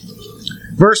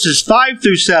 verses 5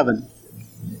 through 7.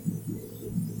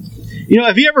 You know,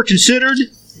 have you ever considered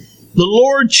the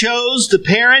Lord chose the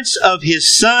parents of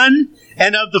His Son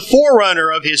and of the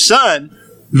forerunner of His Son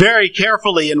very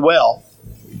carefully and well?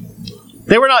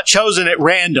 They were not chosen at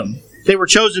random. They were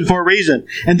chosen for a reason.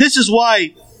 And this is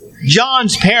why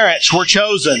John's parents were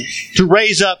chosen to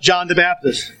raise up John the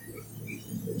Baptist.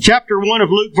 Chapter 1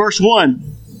 of Luke, verse 1.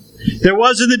 There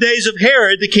was in the days of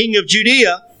Herod, the king of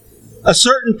Judea, a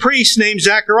certain priest named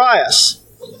Zacharias,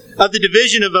 of the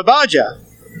division of Abijah.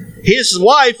 His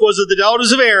wife was of the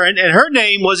daughters of Aaron, and her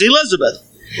name was Elizabeth.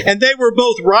 And they were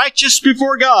both righteous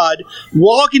before God,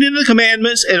 walking in the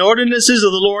commandments and ordinances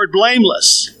of the Lord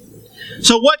blameless.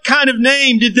 So what kind of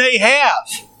name did they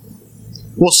have?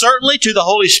 Well, certainly to the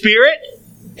Holy Spirit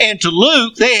and to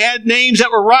Luke, they had names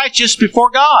that were righteous before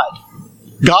God.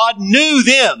 God knew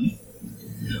them.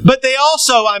 But they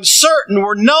also, I'm certain,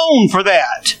 were known for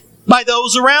that by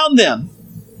those around them.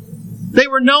 They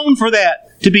were known for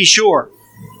that, to be sure.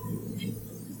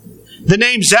 The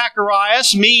name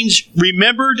Zacharias means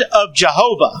remembered of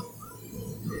Jehovah.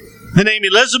 The name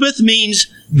Elizabeth means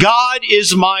God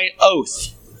is my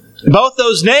oath. Both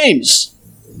those names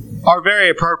are very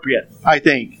appropriate, I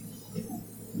think.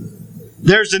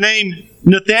 There's the name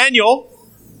Nathaniel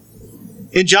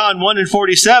in John 1 and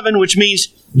 47, which means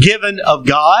given of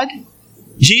God.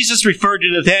 Jesus referred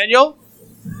to Nathaniel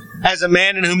as a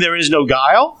man in whom there is no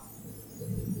guile.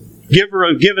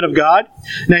 Given of God.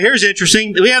 Now here's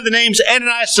interesting. We have the names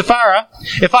Ananias and Sapphira.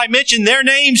 If I mention their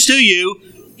names to you,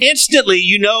 instantly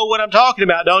you know what I'm talking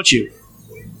about, don't you?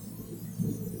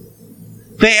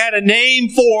 They had a name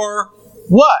for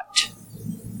what?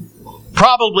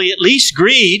 Probably at least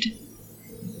greed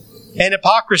and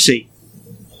hypocrisy.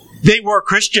 They were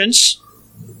Christians.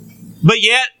 But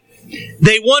yet,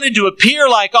 they wanted to appear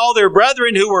like all their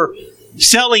brethren who were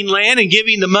selling land and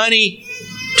giving the money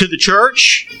to the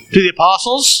church, to the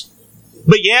apostles.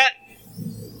 But yet,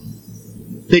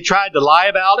 they tried to lie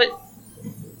about it.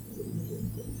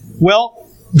 Well,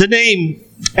 the name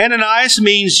Ananias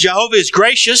means Jehovah is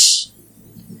gracious,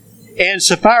 and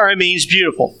Sapphira means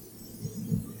beautiful.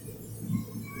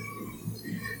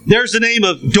 There's the name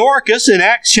of Dorcas in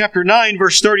Acts chapter 9,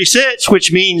 verse 36,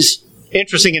 which means,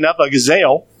 interesting enough, a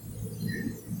gazelle.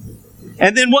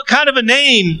 And then what kind of a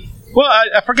name? Well,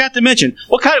 I forgot to mention.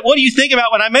 What do you think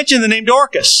about when I mention the name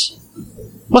Dorcas?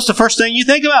 What's the first thing you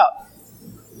think about?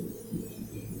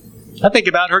 I think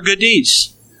about her good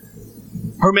deeds.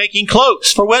 Her making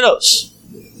cloaks for widows,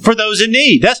 for those in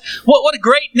need. That's what a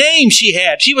great name she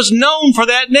had. She was known for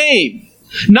that name.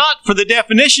 Not for the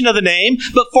definition of the name,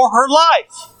 but for her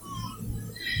life.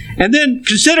 And then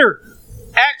consider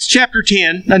Acts chapter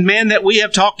 10, a man that we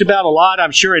have talked about a lot,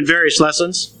 I'm sure, in various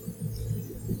lessons.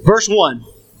 Verse 1.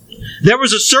 There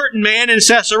was a certain man in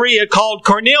Caesarea called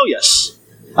Cornelius,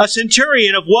 a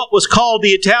centurion of what was called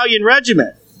the Italian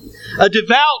regiment, a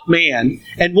devout man,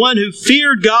 and one who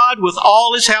feared God with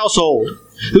all his household,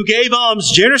 who gave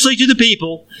alms generously to the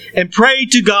people and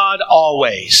prayed to God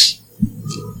always.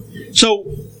 So,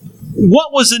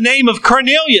 what was the name of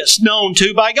Cornelius known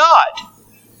to by God?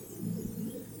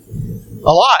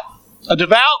 A lot. A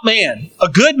devout man, a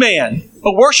good man,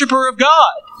 a worshiper of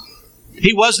God.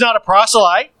 He was not a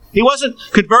proselyte. He wasn't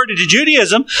converted to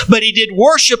Judaism, but he did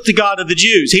worship the God of the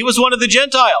Jews. He was one of the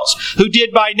Gentiles who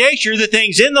did by nature the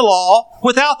things in the law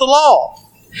without the law.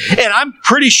 And I'm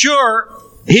pretty sure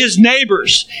his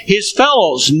neighbors, his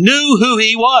fellows, knew who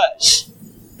he was.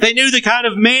 They knew the kind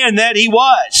of man that he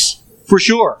was, for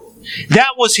sure.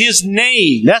 That was his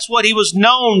name. That's what he was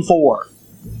known for.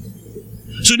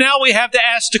 So now we have to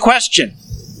ask the question,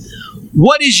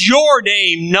 what is your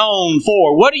name known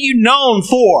for? What are you known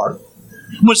for?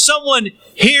 When someone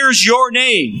hears your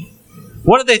name,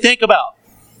 what do they think about?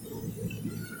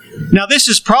 Now, this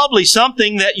is probably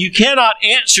something that you cannot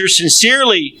answer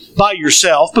sincerely by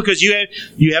yourself, because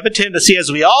you have a tendency,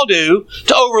 as we all do,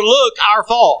 to overlook our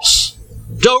faults,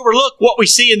 to overlook what we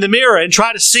see in the mirror and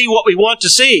try to see what we want to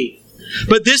see.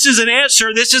 But this is an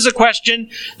answer, this is a question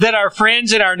that our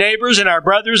friends and our neighbors and our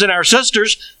brothers and our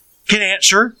sisters can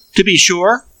answer, to be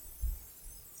sure.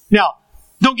 Now,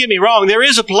 don't get me wrong, there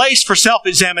is a place for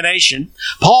self-examination.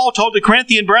 Paul told the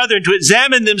Corinthian brethren to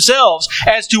examine themselves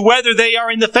as to whether they are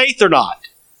in the faith or not.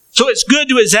 So it's good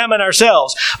to examine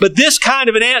ourselves. But this kind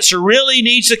of an answer really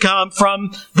needs to come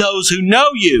from those who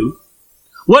know you.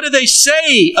 What do they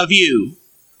say of you?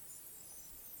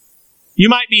 You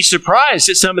might be surprised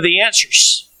at some of the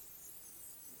answers.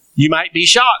 You might be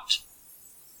shocked.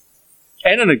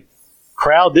 And in a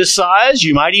crowd this size,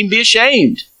 you might even be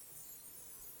ashamed.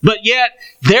 But yet,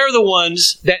 they're the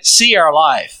ones that see our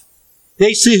life.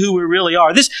 They see who we really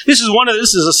are. This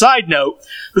is a side note.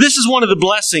 This is one of the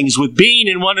blessings with being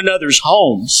in one another's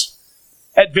homes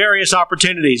at various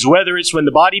opportunities, whether it's when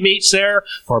the body meets there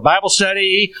for a Bible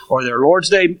study or their Lord's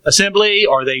Day assembly,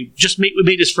 or they just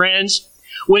meet as friends.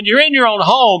 When you're in your own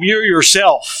home, you're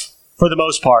yourself for the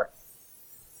most part.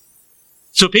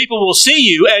 So people will see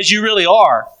you as you really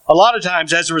are, a lot of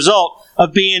times as a result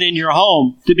of being in your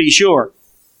home, to be sure.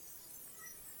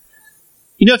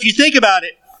 You know, if you think about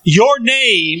it, your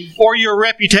name or your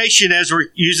reputation, as we're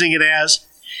using it as,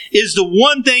 is the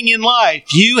one thing in life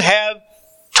you have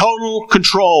total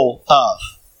control of.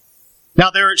 Now,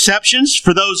 there are exceptions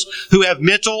for those who have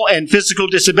mental and physical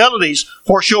disabilities,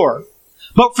 for sure.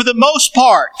 But for the most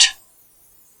part,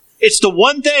 it's the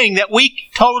one thing that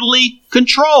we totally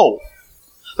control.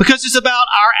 Because it's about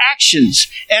our actions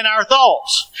and our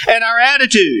thoughts and our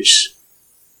attitudes.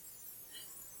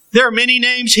 There are many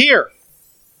names here.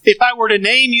 If I were to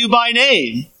name you by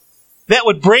name, that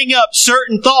would bring up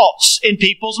certain thoughts in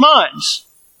people's minds,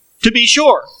 to be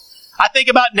sure. I think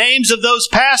about names of those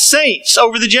past saints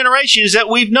over the generations that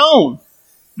we've known.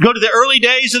 Go to the early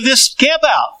days of this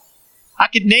Campout. I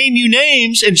could name you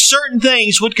names and certain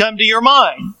things would come to your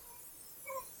mind.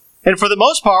 And for the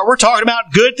most part, we're talking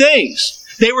about good things.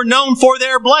 They were known for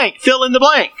their blank, fill in the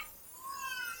blank.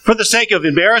 For the sake of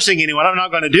embarrassing anyone, I'm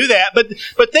not going to do that,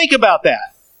 but think about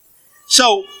that.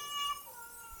 So,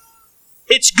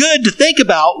 it's good to think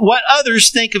about what others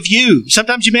think of you.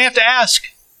 Sometimes you may have to ask.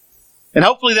 And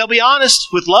hopefully they'll be honest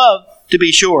with love, to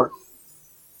be sure.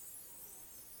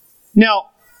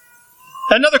 Now,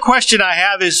 another question I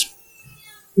have is,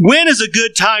 when is a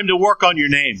good time to work on your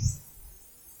name?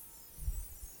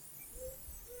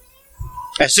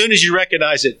 As soon as you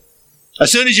recognize it.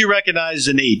 As soon as you recognize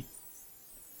the need.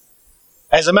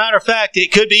 As a matter of fact,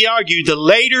 it could be argued the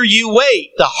later you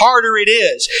wait, the harder it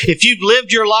is. If you've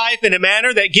lived your life in a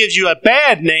manner that gives you a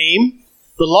bad name,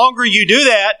 the longer you do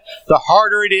that, the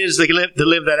harder it is to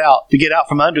live that out, to get out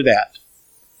from under that.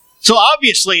 So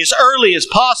obviously, as early as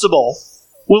possible,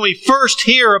 when we first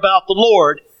hear about the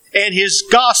Lord and His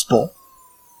gospel.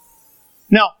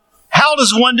 Now, how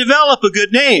does one develop a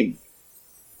good name?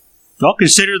 Well,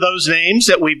 consider those names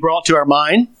that we brought to our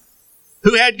mind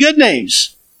who had good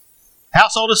names.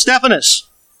 Household of Stephanus.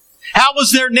 How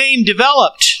was their name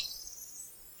developed?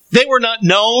 They were not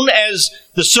known as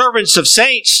the servants of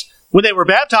saints when they were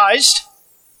baptized.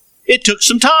 It took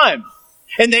some time.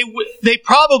 And they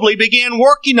probably began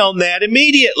working on that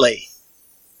immediately.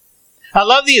 I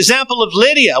love the example of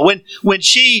Lydia when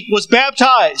she was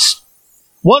baptized.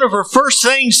 One of her first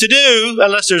things to do,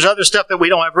 unless there's other stuff that we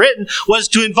don't have written, was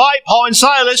to invite Paul and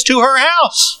Silas to her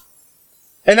house.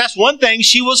 And that's one thing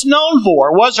she was known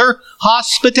for, was her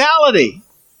hospitality.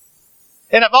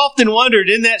 And I've often wondered,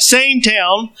 in that same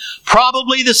town,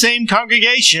 probably the same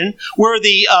congregation where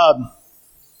the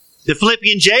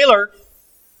Philippian jailer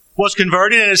was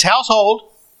converted in his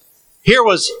household. Here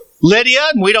was Lydia,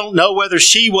 and we don't know whether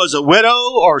she was a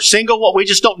widow or single. We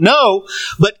just don't know.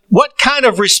 But what kind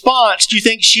of response do you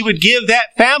think she would give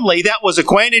that family that was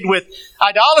acquainted with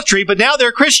idolatry, but now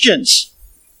they're Christians?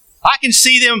 I can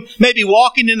see them maybe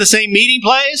walking in the same meeting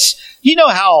place. You know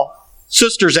how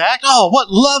sisters act. Oh,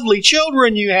 what lovely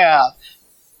children you have.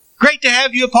 Great to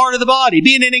have you a part of the body,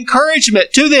 being an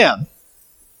encouragement to them.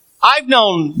 I've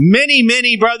known many,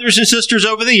 many brothers and sisters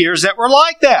over the years that were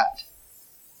like that.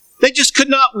 They just could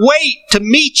not wait to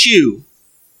meet you,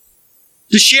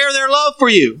 to share their love for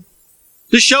you,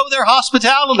 to show their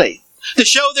hospitality, to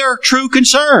show their true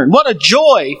concern. What a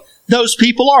joy those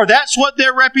people are. That's what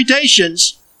their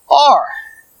reputations are.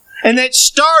 And it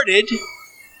started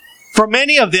for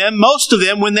many of them, most of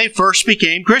them, when they first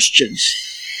became Christians.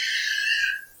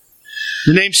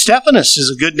 The name Stephanus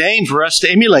is a good name for us to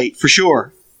emulate, for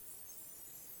sure.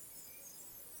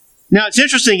 Now, it's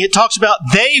interesting, it talks about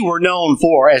they were known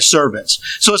for as servants.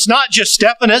 So it's not just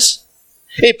Stephanus.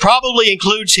 It probably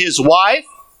includes his wife,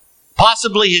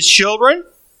 possibly his children,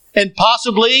 and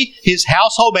possibly his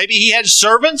household. Maybe he had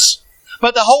servants.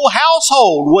 But the whole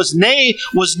household was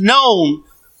known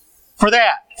for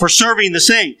that, for serving the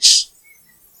saints.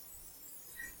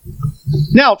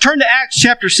 Now, turn to Acts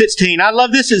chapter 16. I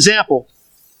love this example.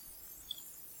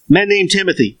 A man named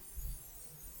Timothy.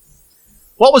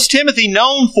 What was Timothy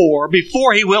known for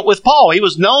before he went with Paul? He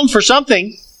was known for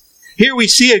something. Here we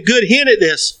see a good hint at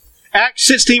this. Acts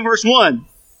 16 verse 1.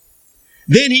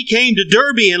 Then he came to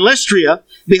Derbe and Lystra.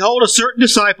 Behold, a certain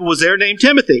disciple was there named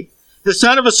Timothy, the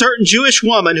son of a certain Jewish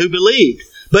woman who believed,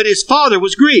 but his father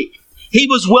was Greek. He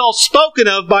was well spoken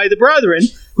of by the brethren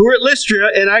who were at Lystra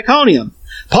and Iconium.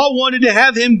 Paul wanted to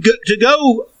have him to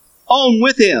go on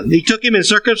with him. He took him and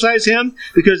circumcised him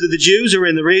because of the Jews who were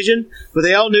in the region, but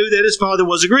they all knew that his father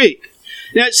was a Greek.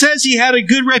 Now it says he had a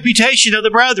good reputation of the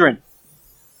brethren.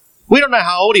 We don't know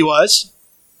how old he was.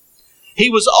 He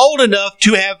was old enough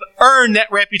to have earned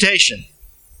that reputation.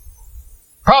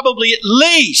 Probably at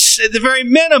least, at the very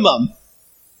minimum,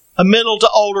 a middle to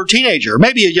older teenager,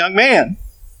 maybe a young man.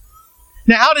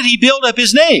 Now, how did he build up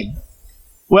his name?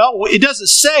 Well, it doesn't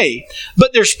say,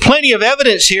 but there's plenty of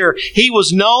evidence here. He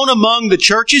was known among the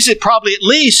churches at probably at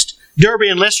least Derbe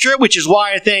and Lystra, which is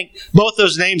why I think both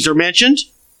those names are mentioned.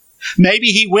 Maybe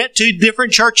he went to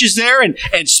different churches there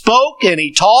and spoke and he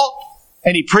taught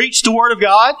and he preached the Word of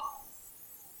God.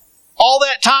 All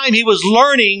that time he was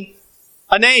learning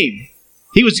a name.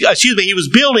 He was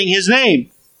building his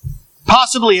name.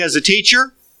 Possibly as a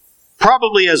teacher,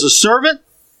 probably as a servant.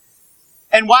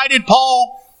 And why did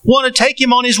Paul want to take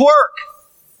him on his work?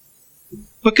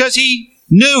 Because he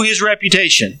knew his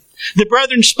reputation. The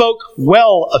brethren spoke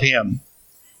well of him.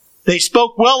 They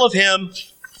spoke well of him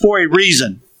for a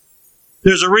reason.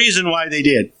 There's a reason why they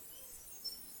did.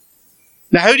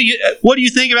 Now, what do you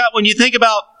think about when you think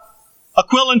about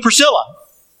Aquila and Priscilla?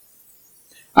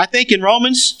 I think in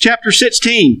Romans chapter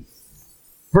 16,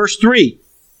 verse 3,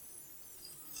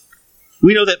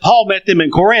 we know that Paul met them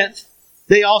in Corinth.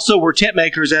 They also were tent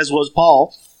makers, as was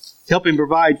Paul, helping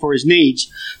provide for his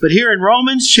needs. But here in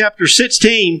Romans chapter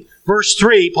 16, verse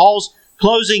 3, Paul's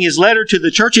closing his letter to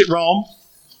the church at Rome.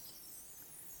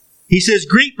 He says,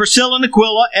 "Greet Priscilla and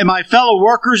Aquila and my fellow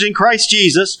workers in Christ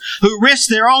Jesus, who risked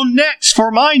their own necks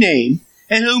for my name,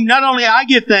 and whom not only I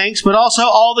give thanks, but also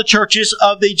all the churches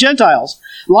of the Gentiles.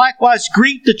 Likewise,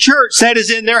 greet the church that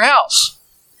is in their house."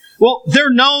 Well,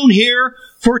 they're known here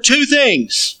for two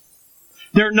things.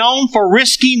 They're known for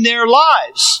risking their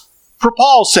lives for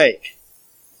Paul's sake.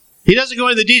 He doesn't go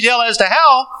into the detail as to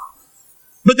how,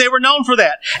 but they were known for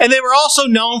that. And they were also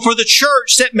known for the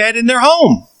church that met in their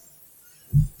home.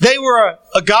 They were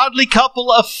a godly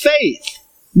couple of faith,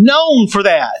 known for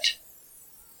that.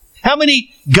 How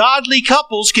many godly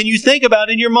couples can you think about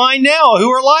in your mind now who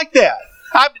are like that?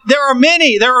 There are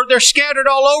many. They're scattered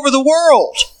all over the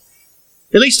world.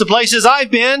 At least the places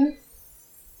I've been.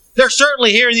 They're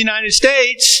certainly here in the United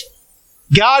States.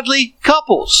 Godly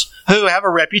couples who have a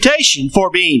reputation for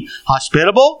being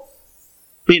hospitable,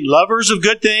 being lovers of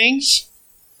good things,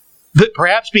 but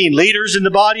perhaps being leaders in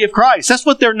the body of Christ. That's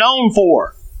what they're known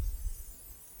for.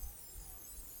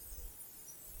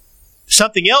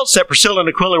 Something else that Priscilla and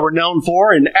Aquila were known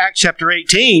for in Acts chapter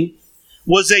 18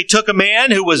 was they took a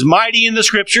man who was mighty in the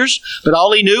Scriptures, but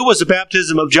all he knew was the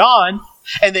baptism of John,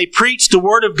 and they preached the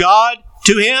Word of God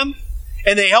to him,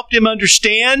 and they helped him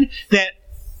understand that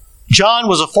John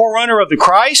was a forerunner of the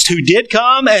Christ who did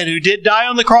come and who did die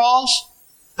on the cross,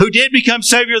 who did become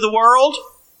Savior of the world.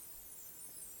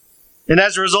 And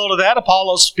as a result of that,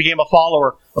 Apollos became a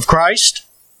follower of Christ.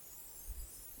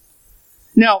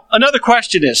 Now, another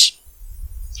question is,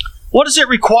 what does it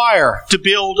require to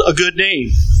build a good name?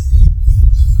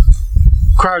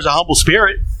 It requires a humble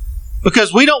spirit.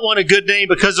 Because we don't want a good name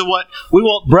because of what we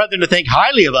want brethren to think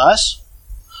highly of us.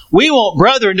 We want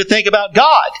brethren to think about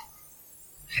God.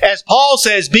 As Paul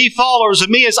says, be followers of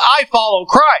me as I follow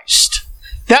Christ.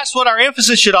 That's what our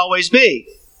emphasis should always be.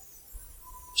 I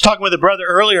was talking with a brother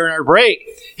earlier in our break.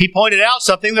 He pointed out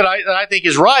something that I think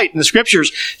is right in the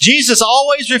Scriptures. Jesus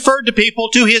always referred to people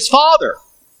to His Father.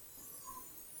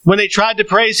 When they tried to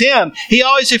praise Him, He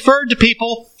always referred to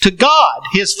people to God,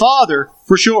 His Father,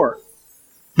 for sure.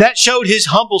 That showed His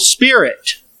humble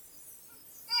spirit.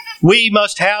 We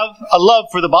must have a love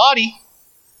for the body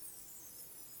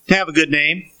to have a good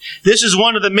name. This is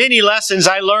one of the many lessons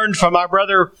I learned from our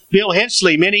brother Bill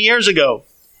Hensley many years ago.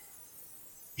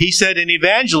 He said an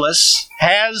evangelist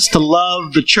has to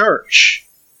love the church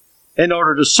in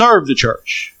order to serve the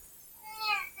church.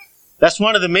 That's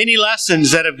one of the many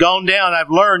lessons that have gone down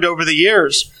I've learned over the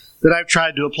years that I've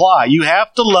tried to apply. You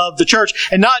have to love the church,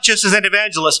 and not just as an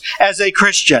evangelist, as a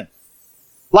Christian.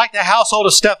 Like the household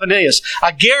of Stephanas.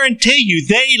 I guarantee you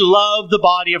they love the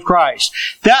body of Christ.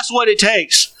 That's what it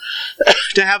takes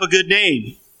to have a good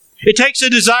name. It takes a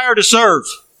desire to serve.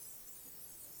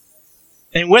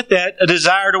 And with that, a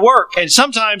desire to work. And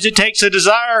sometimes it takes a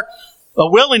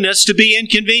willingness to be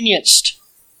inconvenienced.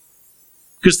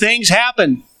 Because things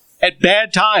happen at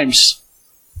bad times.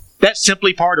 That's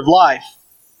simply part of life.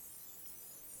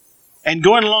 And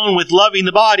going along with loving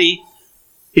the body,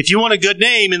 if you want a good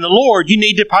name in the Lord, you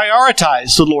need to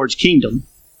prioritize the Lord's kingdom.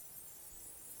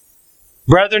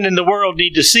 Brethren in the world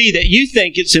need to see that you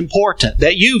think it's important,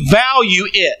 that you value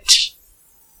it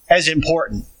as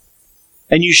important.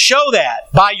 And you show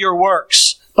that by your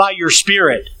works, by your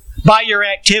spirit, by your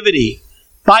activity,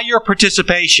 by your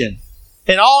participation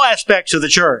in all aspects of the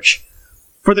church.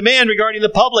 For the men regarding the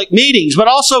public meetings, but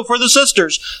also for the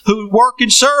sisters who work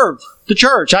and serve the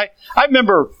church. I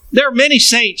remember there are many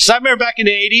saints. I remember back in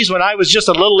the 80s when I was just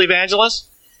a little evangelist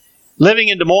living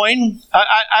in Des Moines.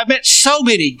 I met so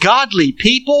many godly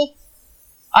people.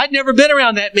 I'd never been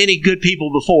around that many good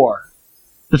people before.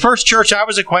 The first church I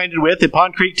was acquainted with in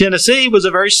Pond Creek, Tennessee was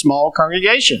a very small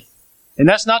congregation. And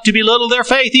that's not to belittle their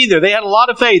faith either. They had a lot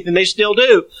of faith and they still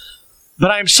do. But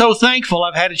I am so thankful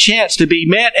I've had a chance to be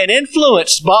met and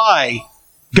influenced by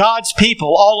God's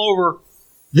people all over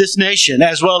this nation,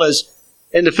 as well as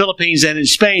in the Philippines and in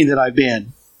Spain that I've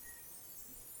been.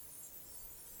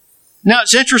 Now,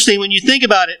 it's interesting when you think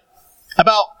about it,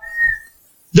 about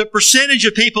the percentage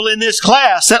of people in this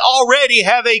class that already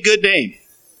have a good name.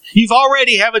 You've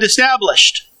already have it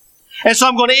established. And so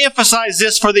I'm going to emphasize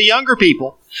this for the younger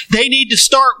people. They need to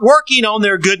start working on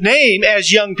their good name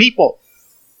as young people.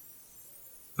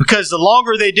 Because the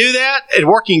longer they do that and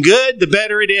working good, the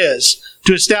better it is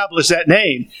to establish that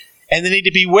name. And they need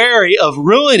to be wary of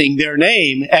ruining their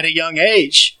name at a young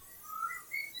age.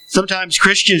 Sometimes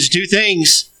Christians do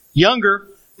things younger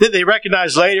that they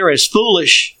recognize later as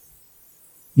foolish,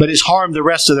 but it's harmed the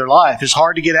rest of their life. It's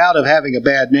hard to get out of having a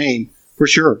bad name, for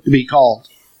sure, to be called.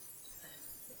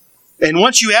 And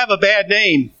once you have a bad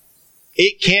name,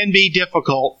 it can be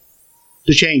difficult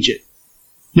to change it.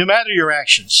 No matter your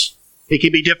actions. It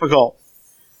can be difficult.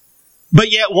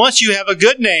 But yet, once you have a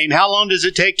good name, how long does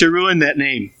it take to ruin that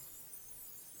name?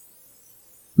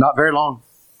 Not very long.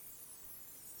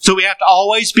 So we have to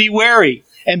always be wary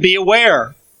and be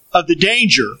aware of the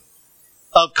danger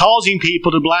of causing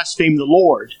people to blaspheme the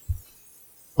Lord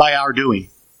by our doing.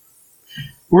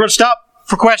 We're going to stop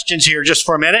for questions here just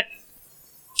for a minute.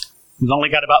 We've only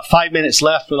got about 5 minutes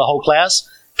left for the whole class.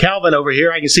 Calvin over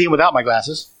here, I can see him without my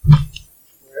glasses.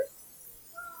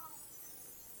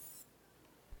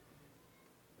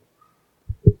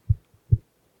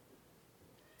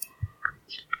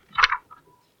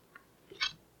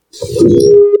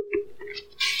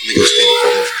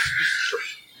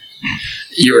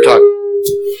 You were talking.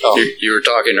 You were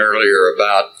talking earlier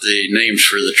about the names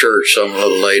for the church, so I'm a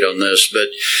little late on this, but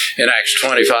in Acts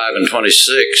 25 and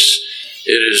 26,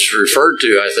 it is referred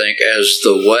to, I think, as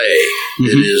the way. Mm-hmm.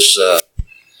 It is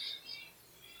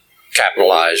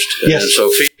capitalized. Yes. And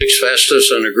so Felix, Festus,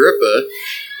 and Agrippa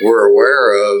were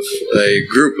aware of a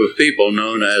group of people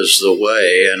known as the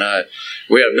way, and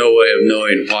we have no way of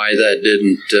knowing why that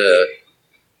didn't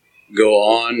go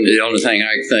on. The only thing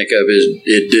I can think of is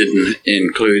it didn't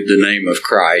include the name of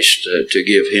Christ to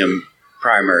give him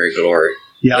primary glory.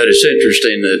 Yeah. But it's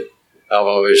interesting that I've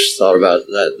always thought about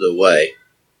that, the way.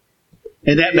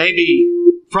 And that may be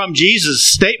from Jesus'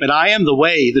 statement, I am the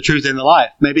way, the truth, and the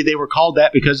life. Maybe they were called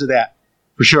that because of that,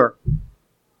 for sure.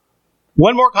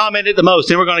 One more comment at the most,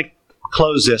 then we're going to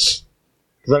close this.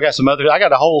 Because I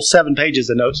got a whole 7 pages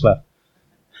of notes left.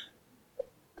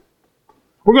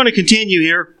 We're going to continue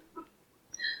here.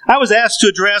 I was asked to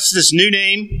address this new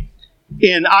name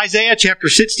in Isaiah chapter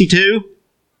 62.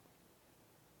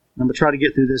 I'm going to try to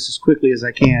get through this as quickly as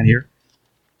I can here.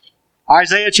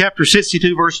 Isaiah chapter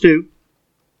 62, verse 2.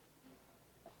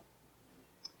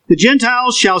 The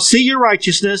Gentiles shall see your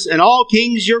righteousness, and all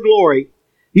kings your glory.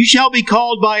 You shall be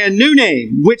called by a new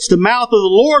name, which the mouth of the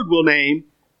Lord will name.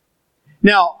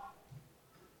 Now,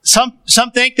 some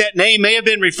think that name may have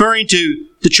been referring to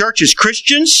the church as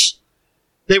Christians.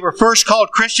 They were first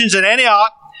called Christians at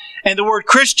Antioch, and the word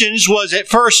Christians was at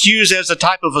first used as a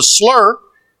type of a slur,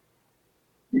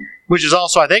 which is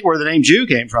also, I think, where the name Jew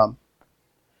came from.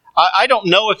 I don't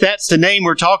know if that's the name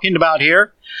we're talking about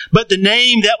here, but the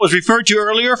name that was referred to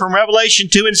earlier from Revelation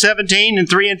 2 and 17 and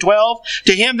 3 and 12,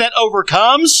 to him that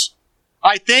overcomes,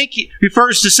 I think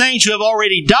refers to saints who have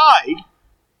already died,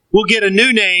 will get a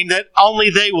new name that only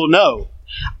they will know.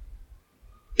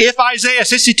 If Isaiah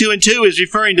 62 and 2 is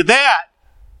referring to that,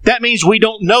 that means we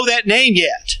don't know that name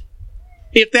yet.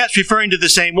 If that's referring to the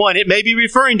same one, it may be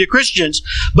referring to Christians,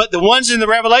 but the ones in the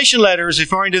Revelation letter is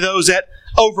referring to those that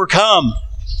overcome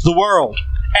the world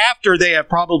after they have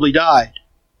probably died.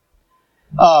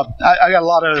 I got a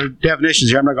lot of definitions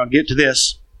here. I'm not going to get to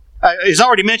this. It's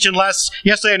already mentioned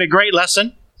yesterday in a great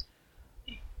lesson.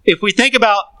 If we think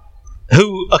about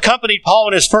who accompanied Paul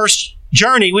in his first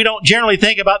journey, we don't generally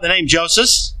think about the name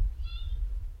Joseph.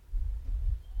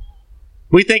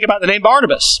 We think about the name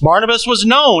Barnabas. Barnabas was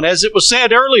known, as it was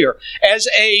said earlier, as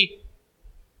an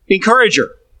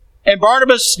encourager. And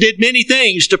Barnabas did many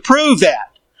things to prove that.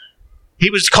 He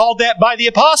was called that by the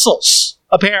apostles,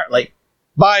 apparently,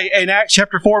 in Acts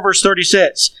chapter 4, verse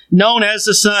 36, known as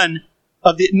the son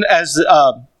of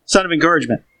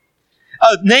encouragement.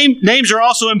 Names are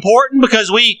also important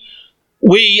because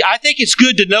I think it's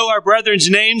good to know our brethren's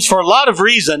names for a lot of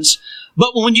reasons.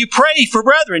 But when you pray for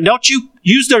brethren, don't you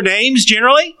use their names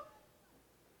generally?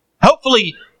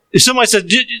 Hopefully, if somebody says,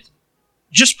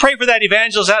 just pray for that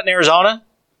evangelist out in Arizona.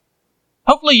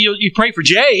 Hopefully you pray for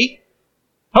Jay.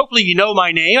 Hopefully you know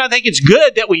my name. I think it's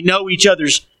good that we know each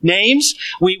other's names.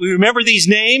 We remember these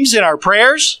names in our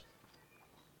prayers.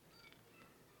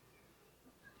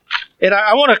 And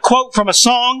I want to quote from a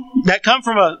song that come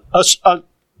from a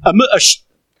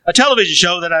television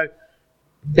show that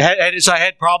I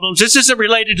had problems. This isn't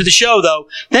related to the show, though.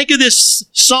 Think of this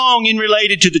song in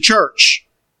related to the church.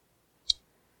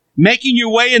 Making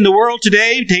your way in the world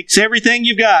today takes everything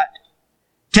you've got.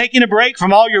 Taking a break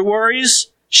from all your worries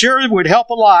sure would help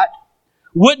a lot.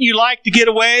 Wouldn't you like to get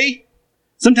away?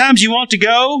 Sometimes you want to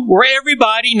go where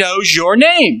everybody knows your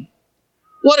name.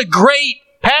 What a great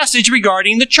passage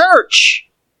regarding the church.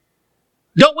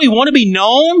 Don't we want to be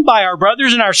known by our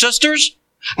brothers and our sisters?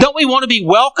 Don't we want to be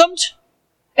welcomed?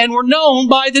 And we're known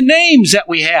by the names that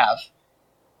we have.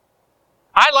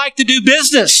 I like to do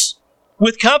business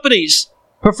with companies,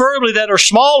 preferably that are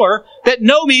smaller, that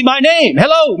know me by name.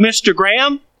 Hello, Mr.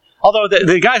 Graham. Although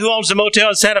the guy who owns the motel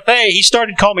in Santa Fe, he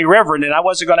started calling me Reverend, and I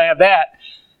wasn't going to have that.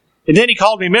 And then he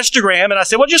called me Mr. Graham, and I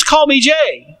said, well, just call me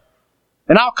Jay,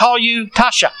 and I'll call you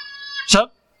Tasha. So,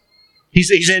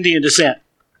 he's Indian descent.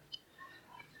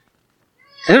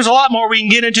 And there's a lot more we can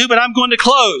get into, but I'm going to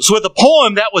close with a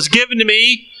poem that was given to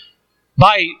me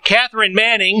by Catherine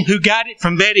Manning, who got it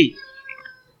from Betty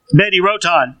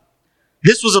Roton.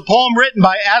 This was a poem written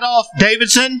by Adolph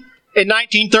Davidson in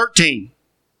 1913.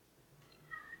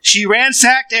 She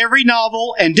ransacked every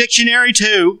novel and dictionary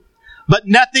too, but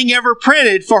nothing ever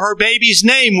printed for her baby's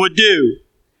name would do.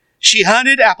 She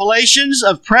hunted appellations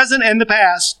of present and the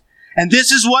past, and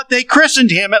this is what they christened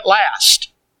him at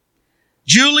last.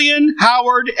 Julian,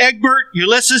 Howard, Egbert,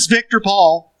 Ulysses, Victor,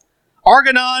 Paul,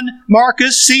 Argonon,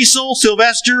 Marcus, Cecil,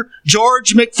 Sylvester,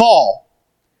 George, McFall.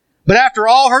 But after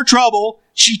all her trouble,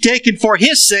 she taken for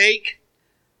his sake.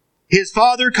 His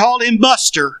father called him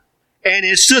Buster, and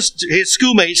his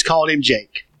schoolmates called him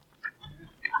Jake.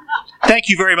 Thank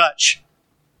you very much.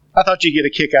 I thought you'd get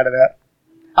a kick out of that.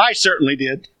 I certainly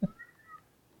did.